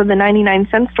change, and so the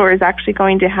 99-cent store is actually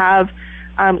going to have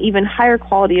even higher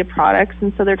quality of products,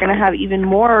 and so they're going to have even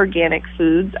more organic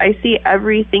foods. I see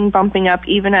everything bumping up,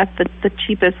 even at the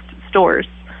cheapest stores.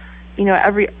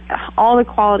 All the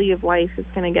quality of life is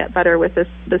going to get better with this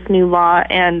new law,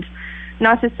 and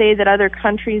not to say that other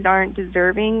countries aren't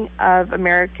deserving of the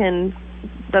American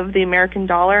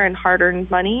dollar and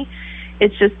hard-earned money.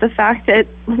 It's just the fact that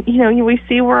we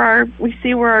see where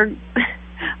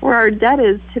our debt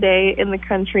is today in the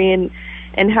country,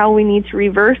 and how we need to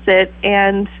reverse it.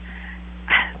 And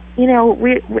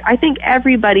I think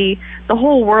everybody, the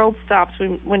whole world stopped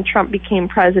when Trump became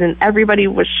president. Everybody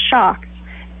was shocked,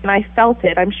 and I felt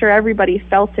it. I'm sure everybody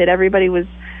felt it. Everybody was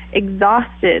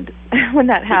exhausted when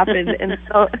that happened, and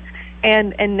so.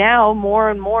 And now more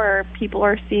and more people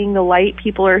are seeing the light.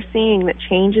 People are seeing that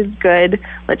change is good.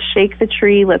 Let's shake the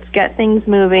tree. Let's get things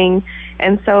moving.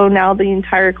 And so now the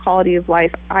entire quality of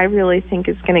life, I really think,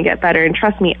 is going to get better. And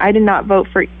trust me, I did not vote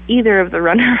for either of the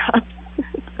runner-ups.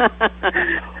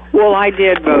 Well, I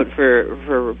did vote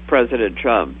for President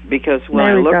Trump because when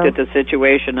I looked at the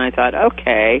situation, I thought,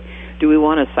 okay, do we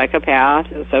want a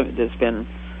psychopath that's been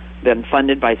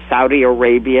funded by Saudi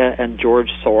Arabia and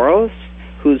George Soros?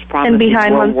 Who's promising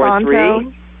World War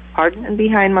III? Pardon? And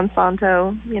behind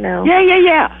Monsanto,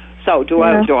 Yeah. So do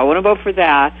I want to vote for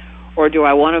that, or do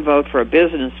I want to vote for a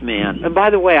businessman? And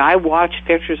by the way, I watched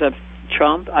pictures of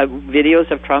Trump, videos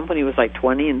of Trump when he was like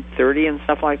 20 and 30 and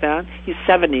stuff like that. He's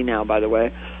 70 now, by the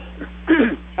way.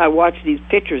 I watched these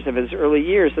pictures of his early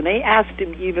years, and they asked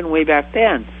him even way back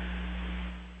then,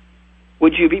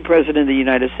 would you be president of the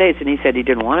United States? And he said he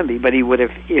didn't want to be, but he would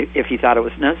if he thought it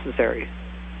was necessary.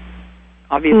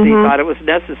 Obviously, he thought it was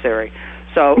necessary.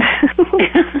 So,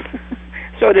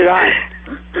 so did I.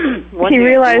 He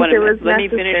realized it was necessary. Let me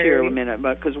finish here a minute,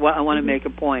 because I want to make a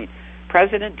point.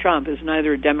 President Trump is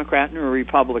neither a Democrat nor a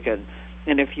Republican.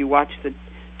 And if you watch the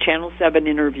Channel 7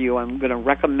 interview, I'm going to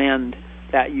recommend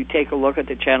that you take a look at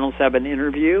the Channel 7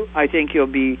 interview. I think you'll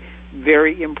be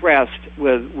very impressed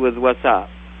with what's up.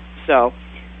 So,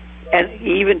 and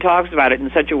he even talks about it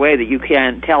in such a way that you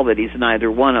can't tell that he's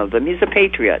neither one of them. He's a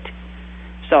patriot.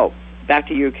 So, back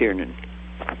to you, Kiernan.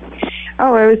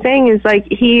 Oh, what I was saying is, like,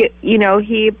 he's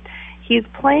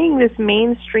playing this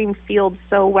mainstream field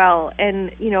so well.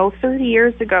 And, 30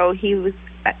 years ago, he was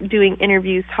doing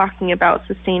interviews talking about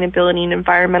sustainability and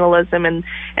environmentalism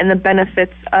and the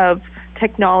benefits of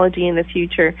technology in the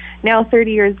future. Now,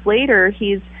 30 years later,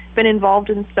 he's been involved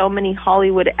in so many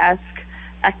Hollywood-esque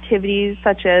activities,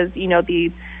 such as,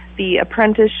 the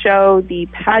Apprentice show, the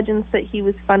pageants that he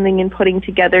was funding and putting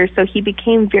together. So he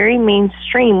became very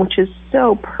mainstream, which is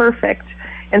so perfect.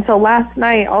 And so last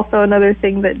night, also another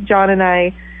thing that John and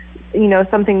I,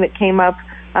 something that came up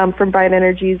from Bright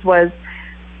Energies was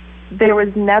there was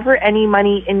never any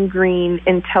money in green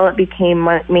until it became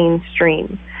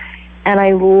mainstream. And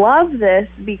I love this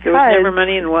because... There was never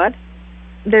money in what?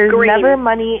 There's green. Never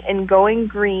money in going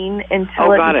green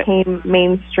until it became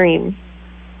mainstream.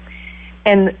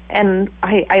 And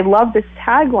I love this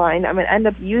tagline. I'm going to end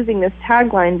up using this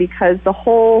tagline because the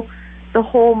whole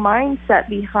mindset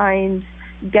behind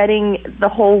getting the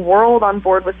whole world on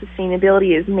board with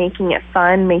sustainability is making it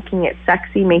fun, making it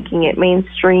sexy, making it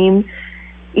mainstream.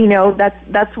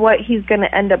 That's what he's going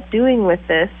to end up doing with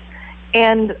this.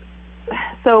 And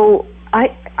so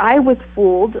I was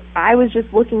fooled. I was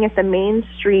just looking at the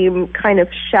mainstream kind of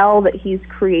shell that he's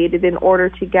created in order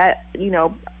to get,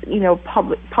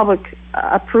 public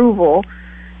approval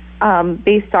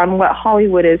based on what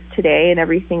Hollywood is today and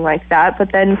everything like that.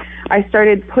 But then I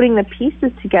started putting the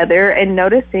pieces together and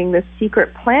noticing this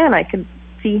secret plan I could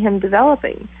see him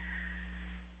developing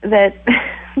that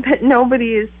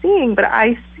nobody is seeing, but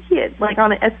I see it,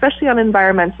 especially on an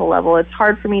environmental level. It's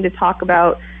hard for me to talk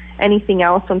about anything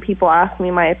else when people ask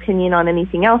me my opinion on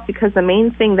anything else, because the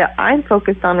main thing that I'm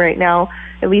focused on right now,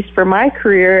 at least for my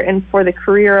career and for the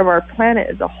career of our planet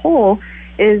as a whole,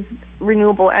 is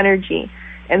renewable energy.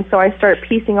 And so I start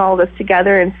piecing all this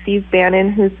together, and Steve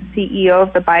Bannon, who's the CEO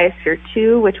of the Biosphere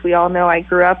 2, which we all know I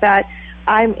grew up at,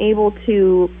 I'm able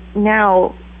to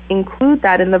now include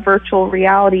that in the virtual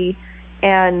reality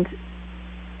and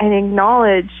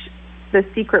acknowledge the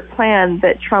secret plan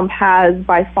that Trump has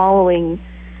by following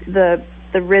the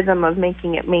rhythm of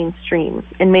making it mainstream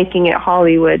and making it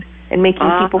Hollywood and making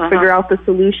people figure out the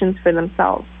solutions for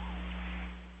themselves.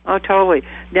 Oh, totally.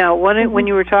 Now, when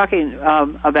you were talking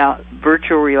about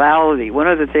virtual reality, one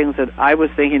of the things that I was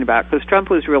thinking about, because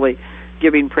Trump was really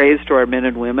giving praise to our men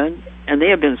and women, and they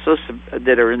have been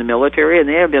that are in the military, and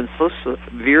they have been so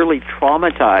severely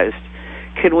traumatized.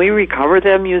 Can we recover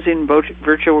them using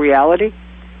virtual reality?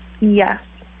 Yes,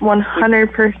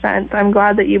 100%. I'm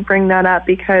glad that you bring that up,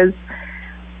 because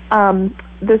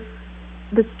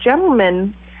this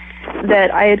gentleman that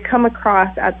I had come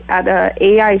across at a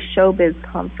AI Showbiz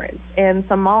conference, and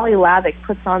Somali Lavik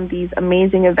puts on these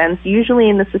amazing events, usually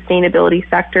in the sustainability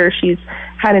sector. She's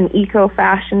had an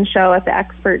eco-fashion show at the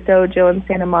Expert Dojo in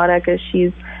Santa Monica.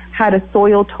 She's had a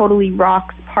Soil Totally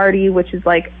Rocks party, which is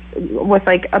with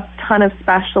a ton of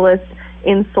specialists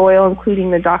in soil, including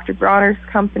the Dr. Bronner's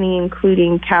company,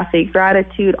 including Cafe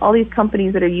Gratitude, all these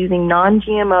companies that are using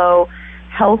non-GMO,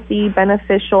 healthy,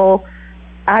 beneficial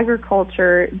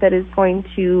agriculture that is going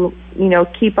to,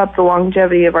 keep up the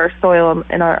longevity of our soil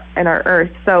and our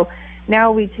earth. So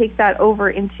now we take that over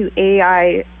into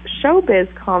AI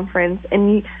Showbiz conference,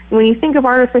 and when you think of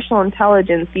artificial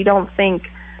intelligence, you don't think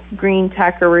green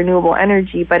tech or renewable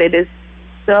energy, but it is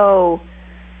so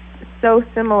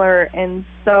similar and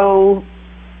so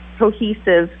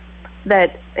cohesive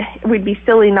that it would be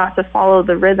silly not to follow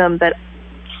the rhythm that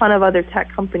a ton of other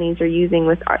tech companies are using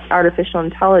with artificial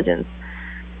intelligence.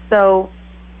 So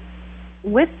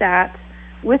with that,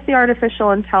 with the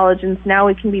artificial intelligence, now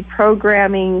we can be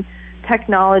programming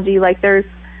technology.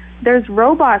 There's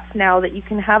robots now that you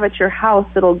can have at your house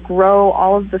that'll grow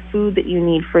all of the food that you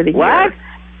need for the year.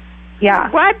 Yeah.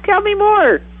 What? Tell me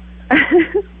more.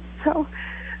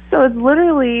 So it's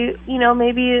literally,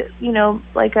 maybe,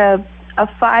 like a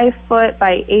 5-foot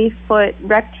by 8-foot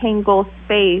rectangle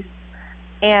space,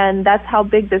 and that's how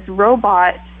big this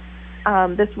robot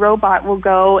will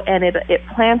go, and it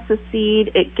plants a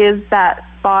seed. It gives that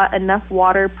spot enough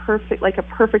water, a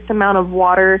perfect amount of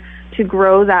water to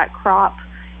grow that crop.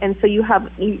 And so you have,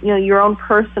 your own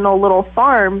personal little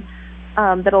farm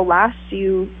that'll last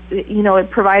you.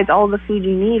 It provides all the food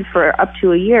you need for up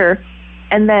to a year.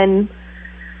 And then,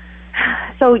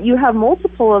 so you have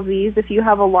multiple of these if you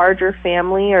have a larger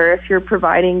family, or if you're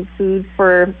providing food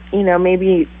for,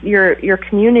 maybe your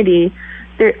community.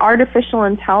 The artificial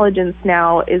intelligence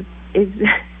now is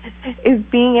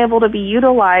being able to be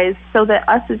utilized so that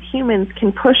us as humans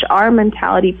can push our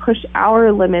mentality, push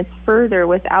our limits further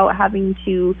without having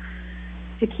to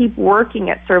keep working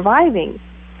at surviving.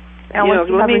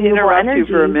 Let me interrupt you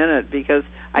for a minute, because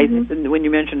when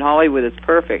you mentioned Hollywood, it's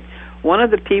perfect. One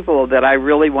of the people that I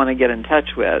really want to get in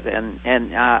touch with,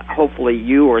 and hopefully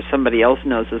you or somebody else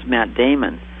knows, is Matt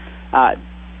Damon.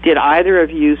 Did either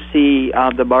of you see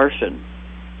The Martian?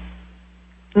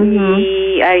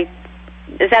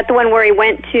 Is that the one where he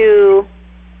went to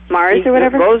Mars or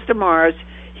whatever? He goes to Mars.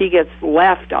 He gets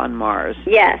left on Mars.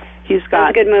 Yes. He's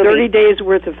got That's a good movie. 30 days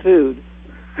worth of food,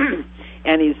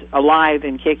 and he's alive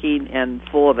and kicking and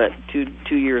full of it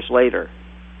 2 years later.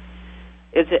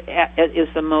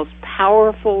 It's the most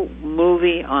powerful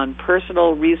movie on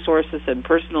personal resources and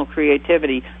personal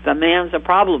creativity. The man's a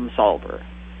problem solver.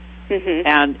 Mm-hmm.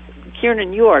 And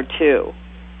Kiernan, you are too.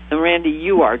 And Randy,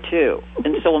 you are too.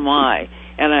 And so am I.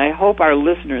 And I hope our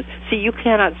listeners... See, you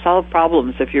cannot solve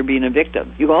problems if you're being a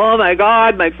victim. You go, oh, my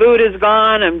God, my food is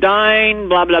gone, I'm dying,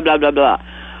 blah, blah, blah, blah, blah.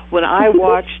 When I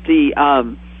watched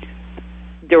the...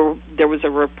 There was a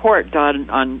report done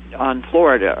on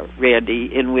Florida, Randy,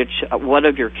 in which one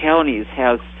of your counties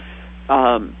has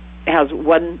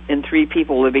 1 in 3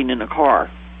 people living in a car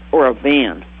or a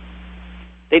van.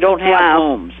 They don't have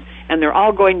homes, and they're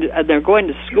all going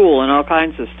to school and all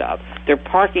kinds of stuff. They're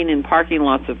parking in parking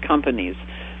lots of companies.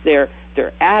 Their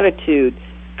attitude,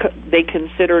 they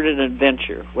consider it an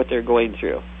adventure, what they're going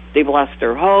through. They've lost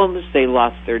their homes, they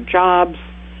lost their jobs,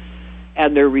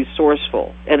 and they're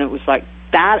resourceful. And it was like,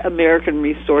 that American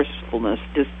resourcefulness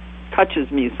just touches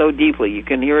me so deeply. You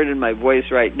can hear it in my voice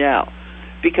right now,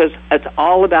 because it's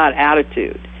all about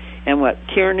attitude. And what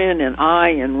Kiernan and I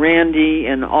and Randy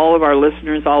and all of our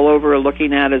listeners all over are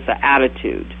looking at is the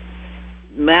attitude.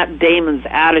 Matt Damon's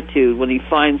attitude when he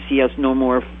finds he has no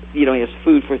more, he has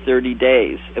food for 30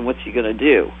 days, and what's he going to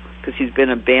do? Because he's been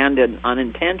abandoned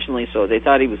unintentionally, so they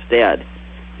thought he was dead.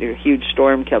 A huge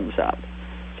storm comes up.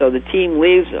 So the team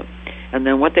leaves him. And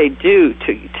then what they do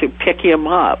to pick him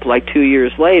up, like 2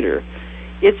 years later,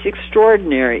 it's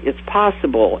extraordinary. It's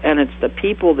possible. And it's the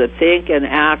people that think and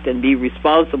act and be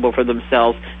responsible for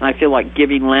themselves. And I feel like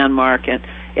giving Landmark and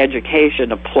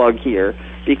Education a plug here,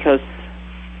 because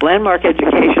Landmark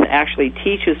Education actually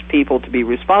teaches people to be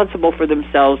responsible for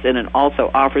themselves, and it also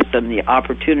offers them the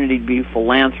opportunity to be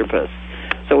philanthropists.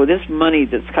 So with this money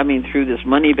that's coming through this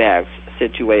money bags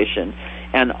situation,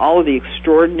 and all of the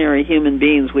extraordinary human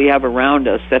beings we have around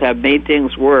us that have made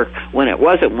things work when it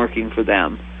wasn't working for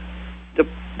them,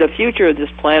 the future of this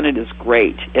planet is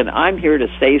great, and I'm here to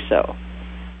say so.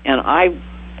 And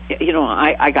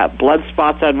I got blood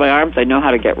spots on my arms. I know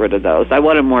how to get rid of those. I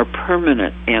want a more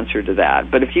permanent answer to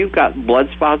that. But if you've got blood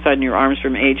spots on your arms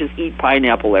from ages, eat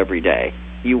pineapple every day.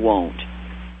 You won't.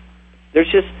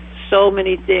 There's just so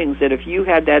many things that if you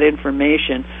had that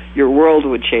information, your world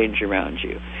would change around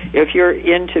you. If you're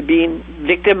into being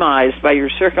victimized by your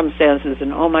circumstances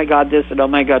and, oh, my God, this and oh,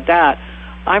 my God, that,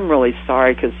 I'm really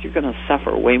sorry, because you're going to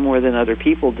suffer way more than other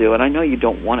people do, and I know you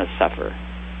don't want to suffer.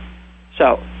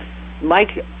 So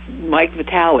Mike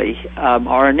Vitale,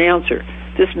 our announcer,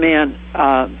 this man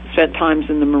spent times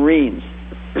in the Marines.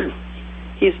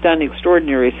 He's done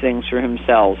extraordinary things for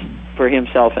himself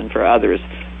and for others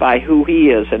by who he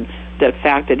is, and the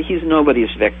fact that he's nobody's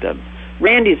victim.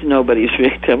 Randy's nobody's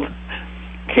victim.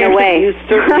 No way. You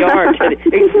certainly aren't.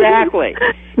 Exactly.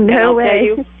 No and I'll way. tell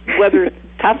you, whether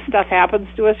tough stuff happens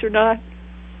to us or not,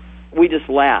 we just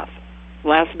laugh.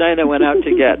 Last night I went out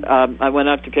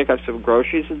to pick up some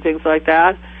groceries and things like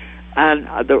that, and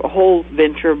the whole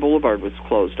Ventura Boulevard was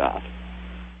closed off.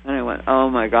 And I went, oh,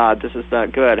 my God, this is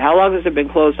not good. How long has it been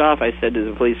closed off? I said to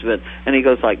the policeman. And he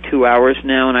goes, like 2 hours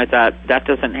now. And I thought, that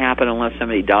doesn't happen unless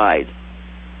somebody died.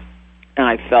 And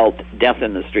I felt death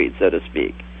in the street, so to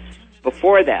speak.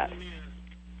 Before that,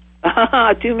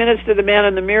 2 minutes to the man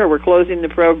in the mirror, we're closing the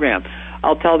program.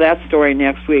 I'll tell that story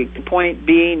next week. The point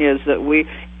being is that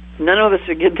none of us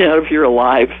are getting out of here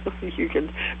alive. You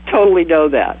can totally know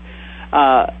that.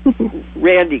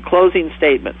 Randy, closing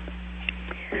statement.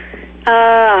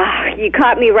 You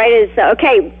caught me right as,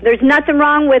 okay, there's nothing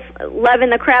wrong with loving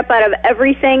the crap out of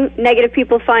everything. Negative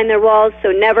people find their walls, so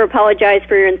never apologize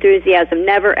for your enthusiasm.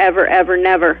 Never, ever, ever,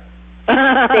 never.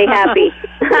 Stay happy.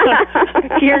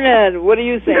 Kiernan, what are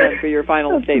you saying for your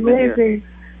final statement here?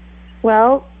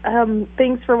 Well,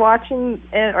 thanks for watching,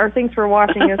 or thanks for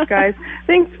watching us, guys.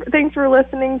 Thanks for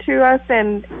listening to us.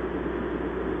 And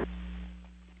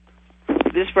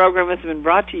this program has been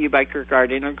brought to you by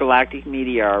Kirkgard Intergalactic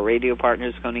Media, our radio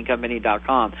partners,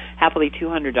 ConingCompany.com,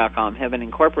 Happily200.com,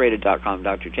 HeavenIncorporated.com,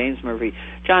 Dr. James Murphy,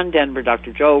 John Denver,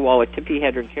 Dr. Joe Wallach, Tippi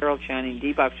Hedren, Carol Channing,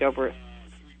 Deepak Chopra.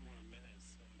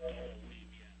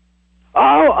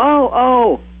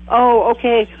 Oh,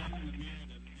 okay.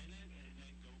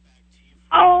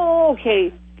 Oh,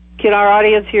 okay. Can our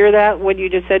audience hear that, what you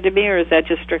just said to me, or is that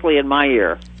just strictly in my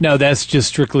ear? No, that's just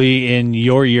strictly in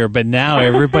your ear. But now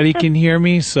everybody can hear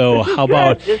me, so how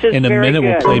about in a minute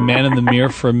we'll play Man in the Mirror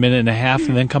for a minute and a half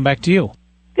and then come back to you.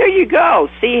 There you go.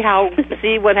 See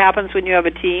what happens when you have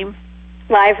a team?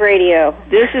 Live radio.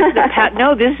 This is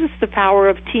the power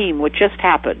of team, what just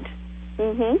happened.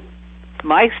 Mm-hmm.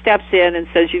 Mike steps in and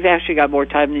says, you've actually got more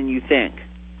time than you think.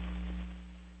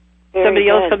 Somebody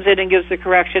else comes in and gives the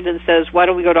correction and says, why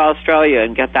don't we go to Australia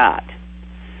and get that?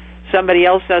 Somebody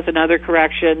else does another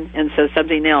correction and says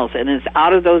something else. And it's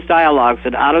out of those dialogues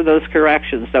and out of those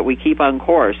corrections that we keep on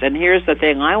course. And here's the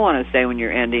thing I want to say when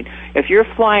you're ending. If you're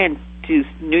flying to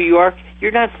New York,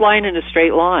 you're not flying in a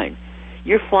straight line.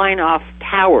 You're flying off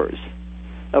towers.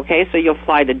 Okay, so you'll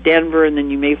fly to Denver and then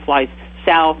you may fly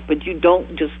south, but you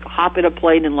don't just hop in a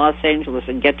plane in Los Angeles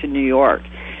and get to New York.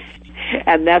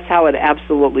 And that's how it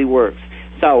absolutely works.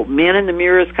 So, Man in the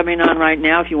Mirror is coming on right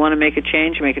now. If you want to make a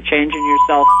change in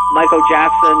yourself. Michael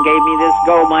Jackson gave me this.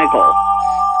 Go, Michael.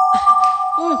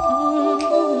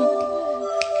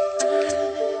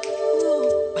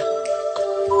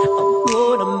 I'm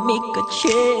gonna make a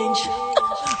change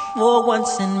for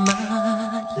once in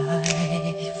my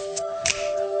life.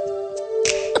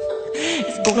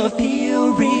 It's gonna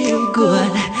feel real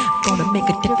good. Gonna make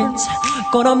a difference.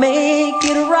 Gonna make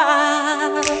it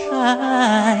right.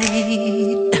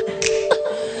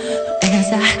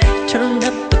 As I turn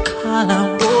up the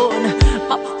collar on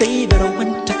my favorite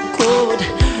winter coat,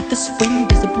 this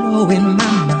wind is blowing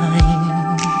my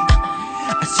mind.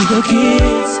 I see the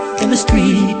kids in the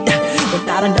street, but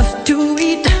not enough to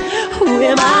eat. Who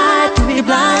am I to be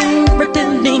blind,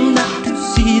 pretending not to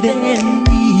see their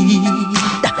need?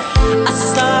 A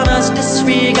sonorous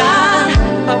disregard,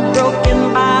 a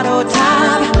broken bottle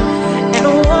top, and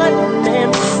a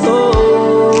one-man soul.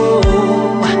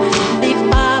 They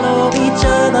follow each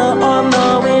other on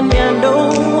the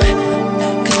window,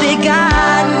 'cause they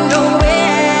got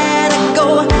nowhere to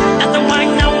go. That's why I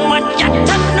want you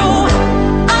to know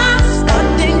I'm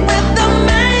starting with the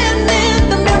man in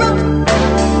the mirror.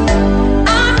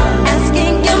 I'm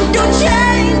asking him to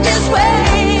change his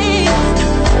ways,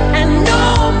 and no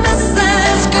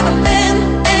message could have been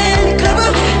any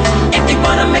clearer. If you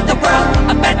wanna make the world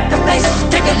a better place,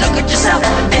 take a look at yourself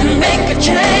and make a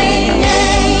change.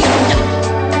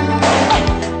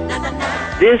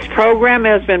 This program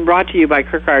has been brought to you by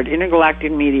Kirkard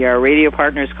Intergalactic Media, our radio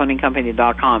partners,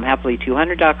 ConingCompany.com,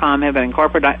 Happily200.com,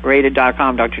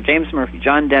 HeavenIncorporated.com, Dr. James Murphy,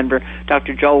 John Denver,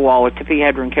 Dr. Joel Wallach, Tippi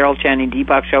Hedren, Carol Channing,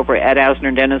 Deepak Chopra, Ed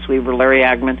Asner, Dennis Weaver, Larry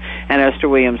Agman, and Esther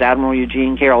Williams, Admiral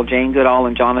Eugene Carroll, Jane Goodall,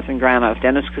 and Jonathan Granoff,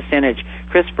 Dennis Kucinich,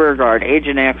 Chris Burgard,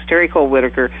 Agent X, Terry Cole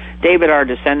Whitaker, David R.,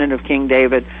 descendant of King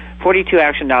David,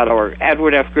 42action.org,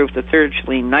 Edward F. Group III,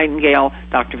 Shalene Nightingale,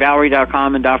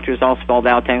 DrValerie.com, and doctor is all spelled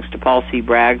out. Thanks to Paul C.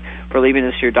 Bragg for leaving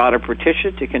us your daughter Patricia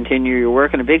to continue your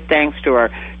work. And a big thanks to our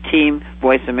team,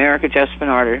 Voice America, Jess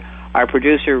Spinarder, our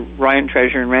producer, Ryan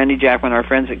Treasure, and Randy Jackman, our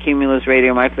friends at Cumulus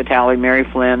Radio, Mike Vitale, Mary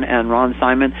Flynn, and Ron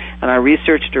Simon, and our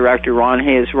research director, Ron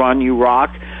Hayes. Ron, you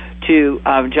rock. To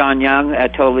John Young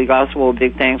at Totally Gospel,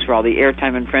 big thanks for all the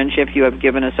airtime and friendship you have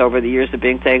given us over the years. A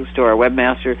big thanks to our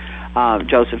webmaster,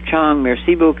 Joseph Chung,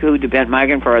 merci beaucoup to Bent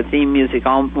Migan for our theme music,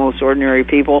 Almost Ordinary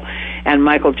People, and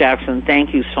Michael Jackson,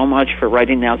 thank you so much for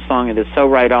writing that song. It is so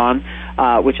right on,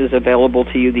 which is available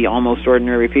to you. The Almost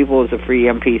Ordinary People is a free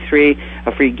MP3,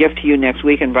 a free gift to you next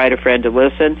week. Invite a friend to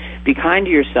listen. Be kind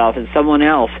to yourself and someone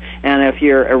else. And if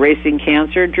you're erasing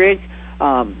cancer, drink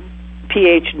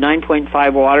pH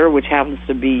 9.5 water, which happens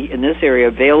to be in this area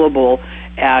available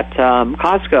at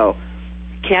Costco.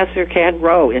 Cancer can't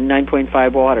grow in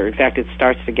 9.5 water. In fact, it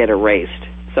starts to get erased.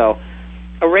 So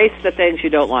erase the things you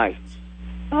don't like.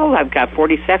 Oh, I've got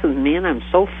 40 seconds. Man, I'm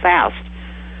so fast.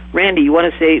 Randy, you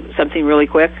want to say something really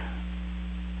quick?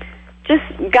 Just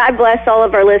God bless all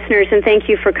of our listeners, and thank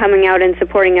you for coming out and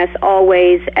supporting us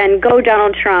always. And go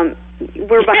Donald Trump.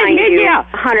 We're behind you,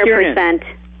 100%.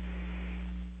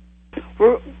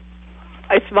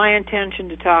 It's my intention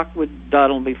to talk with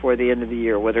Donald before the end of the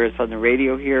year, whether it's on the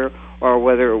radio here or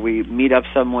whether we meet up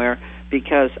somewhere,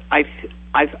 because I've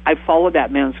followed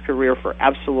that man's career for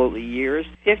absolutely years.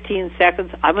 15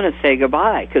 seconds, I'm going to say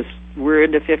goodbye because we're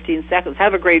into 15 seconds.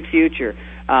 Have a great future,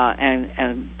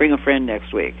 and bring a friend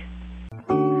next week.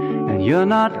 And you're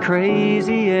not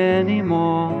crazy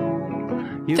anymore.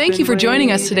 Thank you for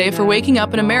joining us today for Waking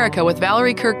Up in America with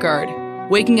Valerie Kirkgard.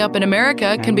 Waking Up in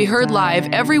America can be heard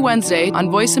live every Wednesday on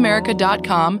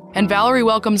voiceamerica.com, and Valerie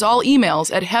welcomes all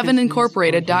emails at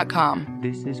heavenincorporated.com.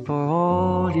 This is for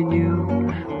all you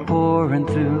knew, pouring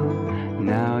through.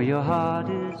 Now your heart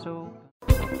is open.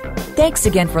 Thanks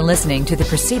again for listening to the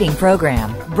preceding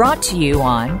program, brought to you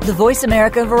on the Voice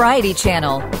America Variety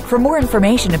Channel. For more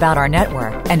information about our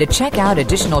network and to check out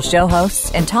additional show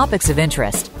hosts and topics of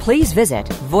interest, please visit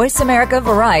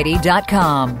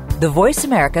voiceamericavariety.com. The Voice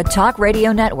America Talk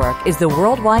Radio Network is the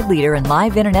worldwide leader in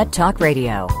live Internet talk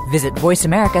radio. Visit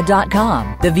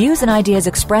voiceamerica.com. The views and ideas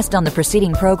expressed on the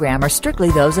preceding program are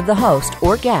strictly those of the host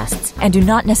or guests and do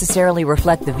not necessarily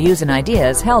reflect the views and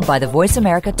ideas held by the Voice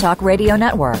America Talk Radio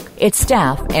Network, its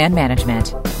staff, and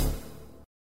management.